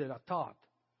give it a thought.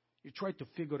 You try to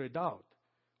figure it out.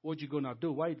 What you're going to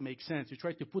do, why it makes sense. You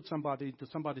try to put somebody into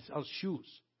somebody else's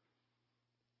shoes.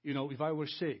 If I were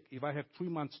sick, if I have 3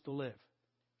 months to live,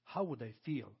 how would I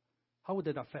feel? How would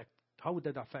that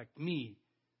affect me?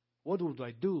 What would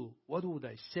I do? What would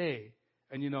I say?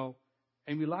 And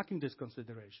we're lacking these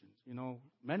considerations.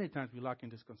 Many times we lack in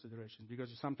this consideration because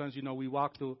sometimes, we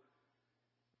walk to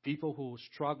people who are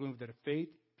struggling with their faith,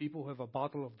 people who have a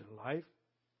battle of their life,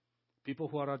 people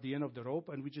who are at the end of the rope,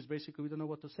 and we don't know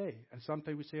what to say. And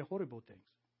sometimes we say horrible things.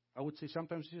 I would say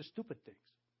sometimes it's just stupid things.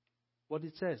 What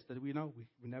it says that we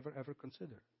never ever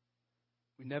consider.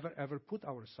 We never ever put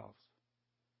ourselves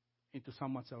into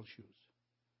someone else's shoes.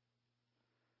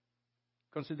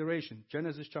 Consideration,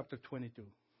 Genesis chapter 22.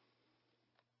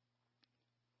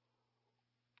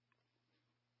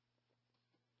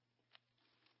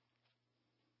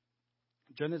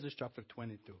 Genesis chapter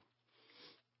 22.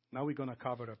 Now we're going to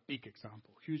cover a big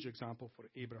example, huge example for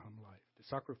Abraham's life, the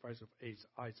sacrifice of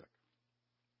Isaac.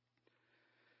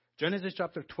 Genesis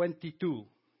chapter 22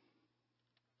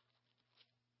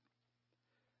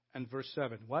 and verse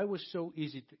 7. Why was it so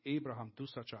easy to Abraham do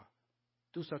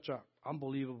such a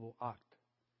unbelievable act?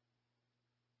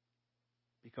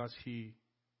 Because he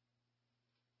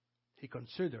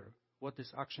considered what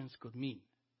these actions could mean.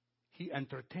 He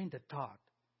entertained the thought.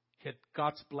 He had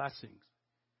God's blessings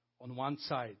on one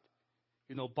side.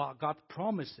 God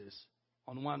promises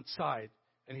on one side.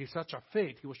 And he's such a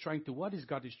faith. He was trying to, what is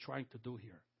God is trying to do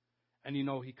here? And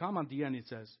he come at the end, it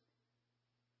says,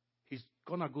 he's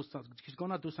gonna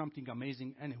do something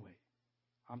amazing anyway.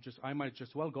 I might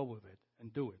just well go with it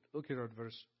and do it. Look here at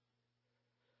verse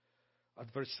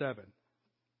 7.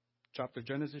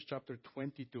 Genesis chapter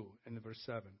 22 and verse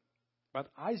 7. But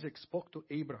Isaac spoke to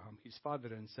Abraham, his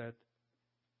father, and said,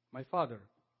 my father.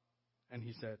 And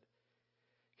he said,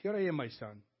 here I am, my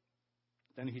son.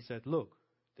 Then he said, look,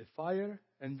 the fire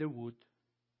and the wood,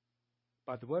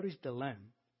 but where is the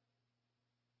lamb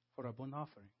for a burnt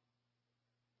offering?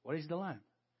 Where is the lamb?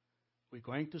 We're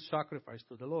going to sacrifice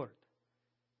to the Lord.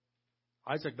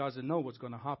 Isaac doesn't know what's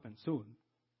going to happen soon.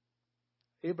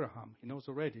 Abraham, he knows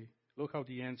already. Look how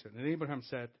he answered. And Abraham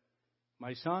said,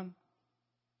 my son,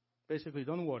 basically,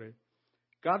 don't worry.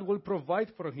 God will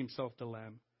provide for himself the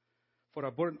lamb for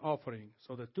a burnt offering.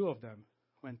 So the two of them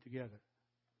went together.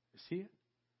 You see it?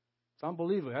 It's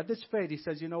unbelievable. At this faith, he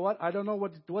says, you know what? I don't know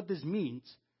what this means,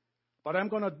 but I'm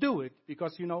going to do it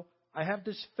because, I have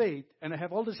this faith and I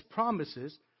have all these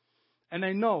promises. And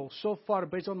I know so far,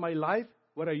 based on my life,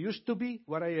 where I used to be,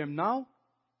 where I am now,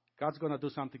 God's going to do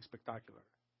something spectacular.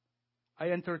 I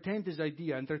entertained this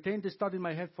idea, entertained this thought in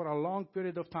my head for a long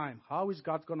period of time. How is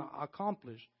God going to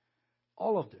accomplish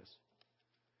all of this?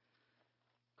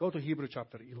 Go to Hebrew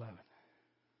chapter 11.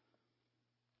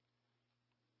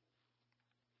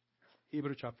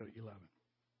 Hebrew chapter 11.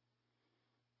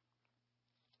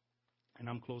 And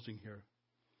I'm closing here.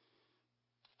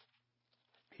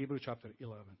 Hebrew chapter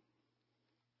 11.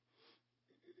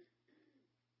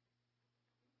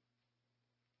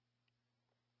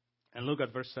 And look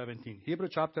at verse 17. Hebrew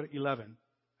chapter 11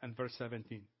 and verse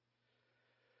 17.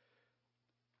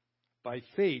 By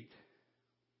faith,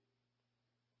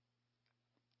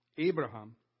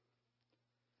 Abraham,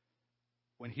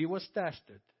 when he was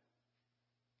tested,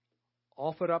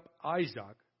 offered up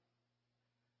Isaac,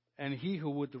 and he who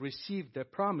would receive the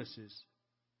promises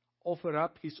offered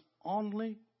up his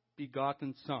only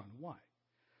begotten son. Why?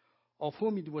 Of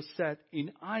whom it was said,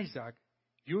 in Isaac,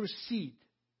 your seed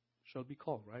shall be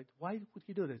called, right? Why would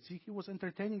he do that? See, he was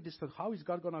entertaining this thought. How is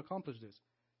God going to accomplish this?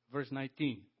 Verse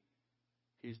 19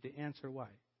 is the answer why.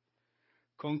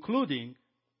 Concluding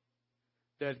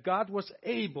that God was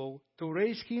able to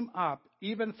raise him up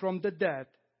even from the dead,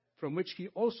 from which he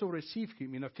also received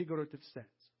him in a figurative sense.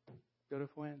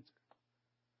 Beautiful answer.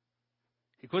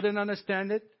 He couldn't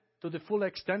understand it to the full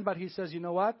extent, but he says, you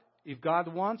know what? If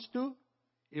God wants to,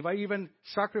 if I even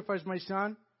sacrifice my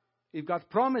son, if God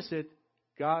promised it,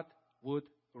 God would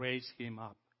raise him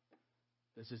up.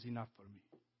 This is enough for me.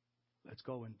 Let's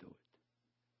go and do it.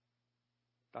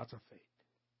 That's a faith.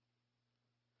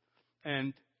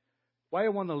 And why I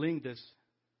want to link this,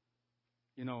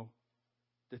 the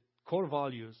core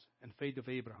values and faith of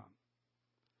Abraham.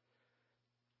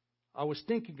 I was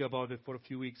thinking about it for a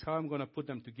few weeks, how I'm going to put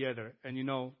them together. And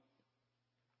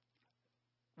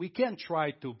we can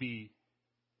try to be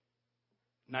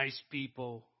nice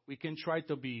people. We can try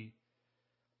to be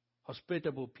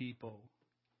hospitable people.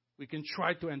 We can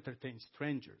try to entertain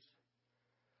strangers.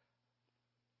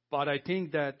 But I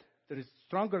think that there is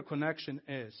stronger connection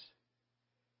is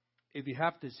if we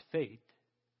have this faith,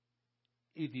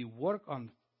 if we work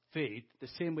on faith the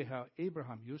same way how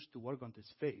Abraham used to work on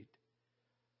this faith,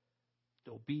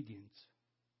 the obedience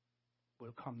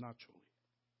will come naturally.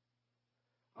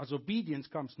 As obedience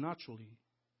comes naturally,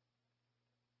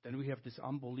 then we have this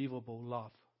unbelievable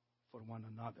love for one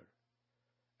another.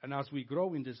 And as we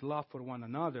grow in this love for one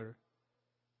another,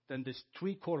 then these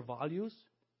three core values,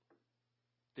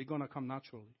 they're going to come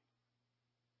naturally.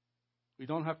 We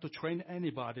don't have to train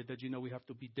anybody that, we have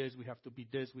to be this, we have to be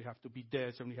this, we have to be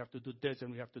this, and we have to do this,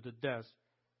 and we have to do this.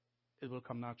 It will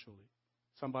come naturally.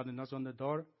 Somebody knocks on the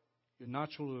door, you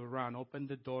naturally will run, open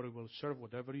the door, you will serve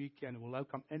whatever you can, you will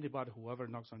welcome anybody, whoever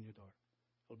knocks on your door.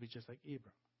 It will be just like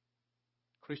Abraham.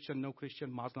 Christian, no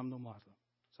Christian, Muslim, no Muslim.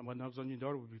 Somebody knocks on your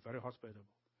door, will be very hospitable.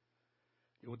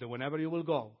 Whenever you will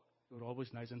go, you're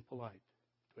always nice and polite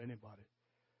to anybody.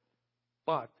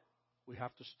 But we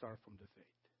have to start from the faith.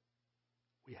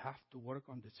 We have to work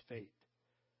on this faith.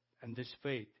 And this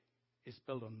faith is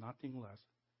built on nothing less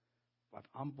but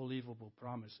unbelievable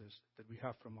promises that we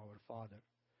have from our Father.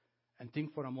 And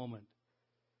think for a moment,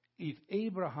 if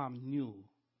Abraham knew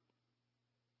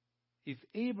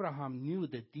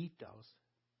the details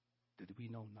that we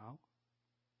know now,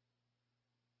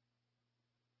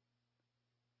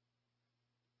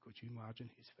 could you imagine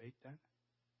his faith then?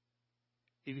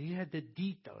 If he had the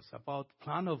details about the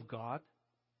plan of God,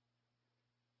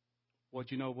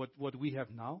 what we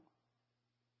have now,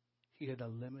 he had a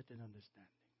limited understanding.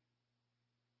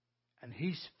 And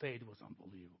his faith was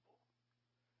unbelievable.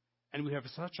 And we have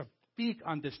such a big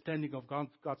understanding of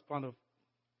God's plan of,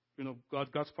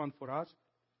 God's plan for us.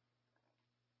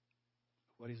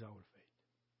 What is our faith?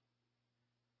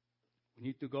 We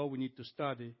need to go, we need to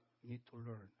study, we need to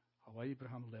learn how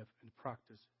Abraham lived and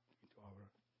practice into our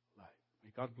life.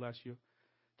 May God bless you.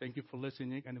 Thank you for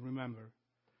listening. And remember,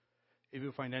 if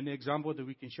you find any example that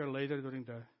we can share later during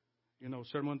the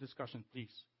sermon discussion,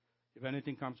 please. If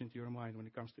anything comes into your mind when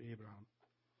it comes to Abraham.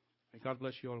 May God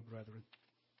bless you all, brethren.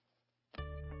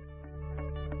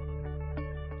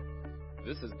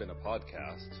 This has been a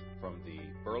podcast from the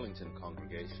Burlington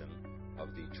congregation of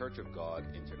the Church of God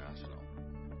International.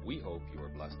 We hope you are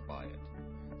blessed by it.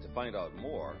 To find out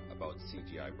more about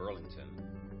CGI Burlington,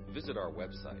 visit our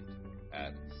website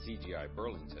at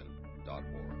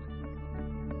cgiburlington.org.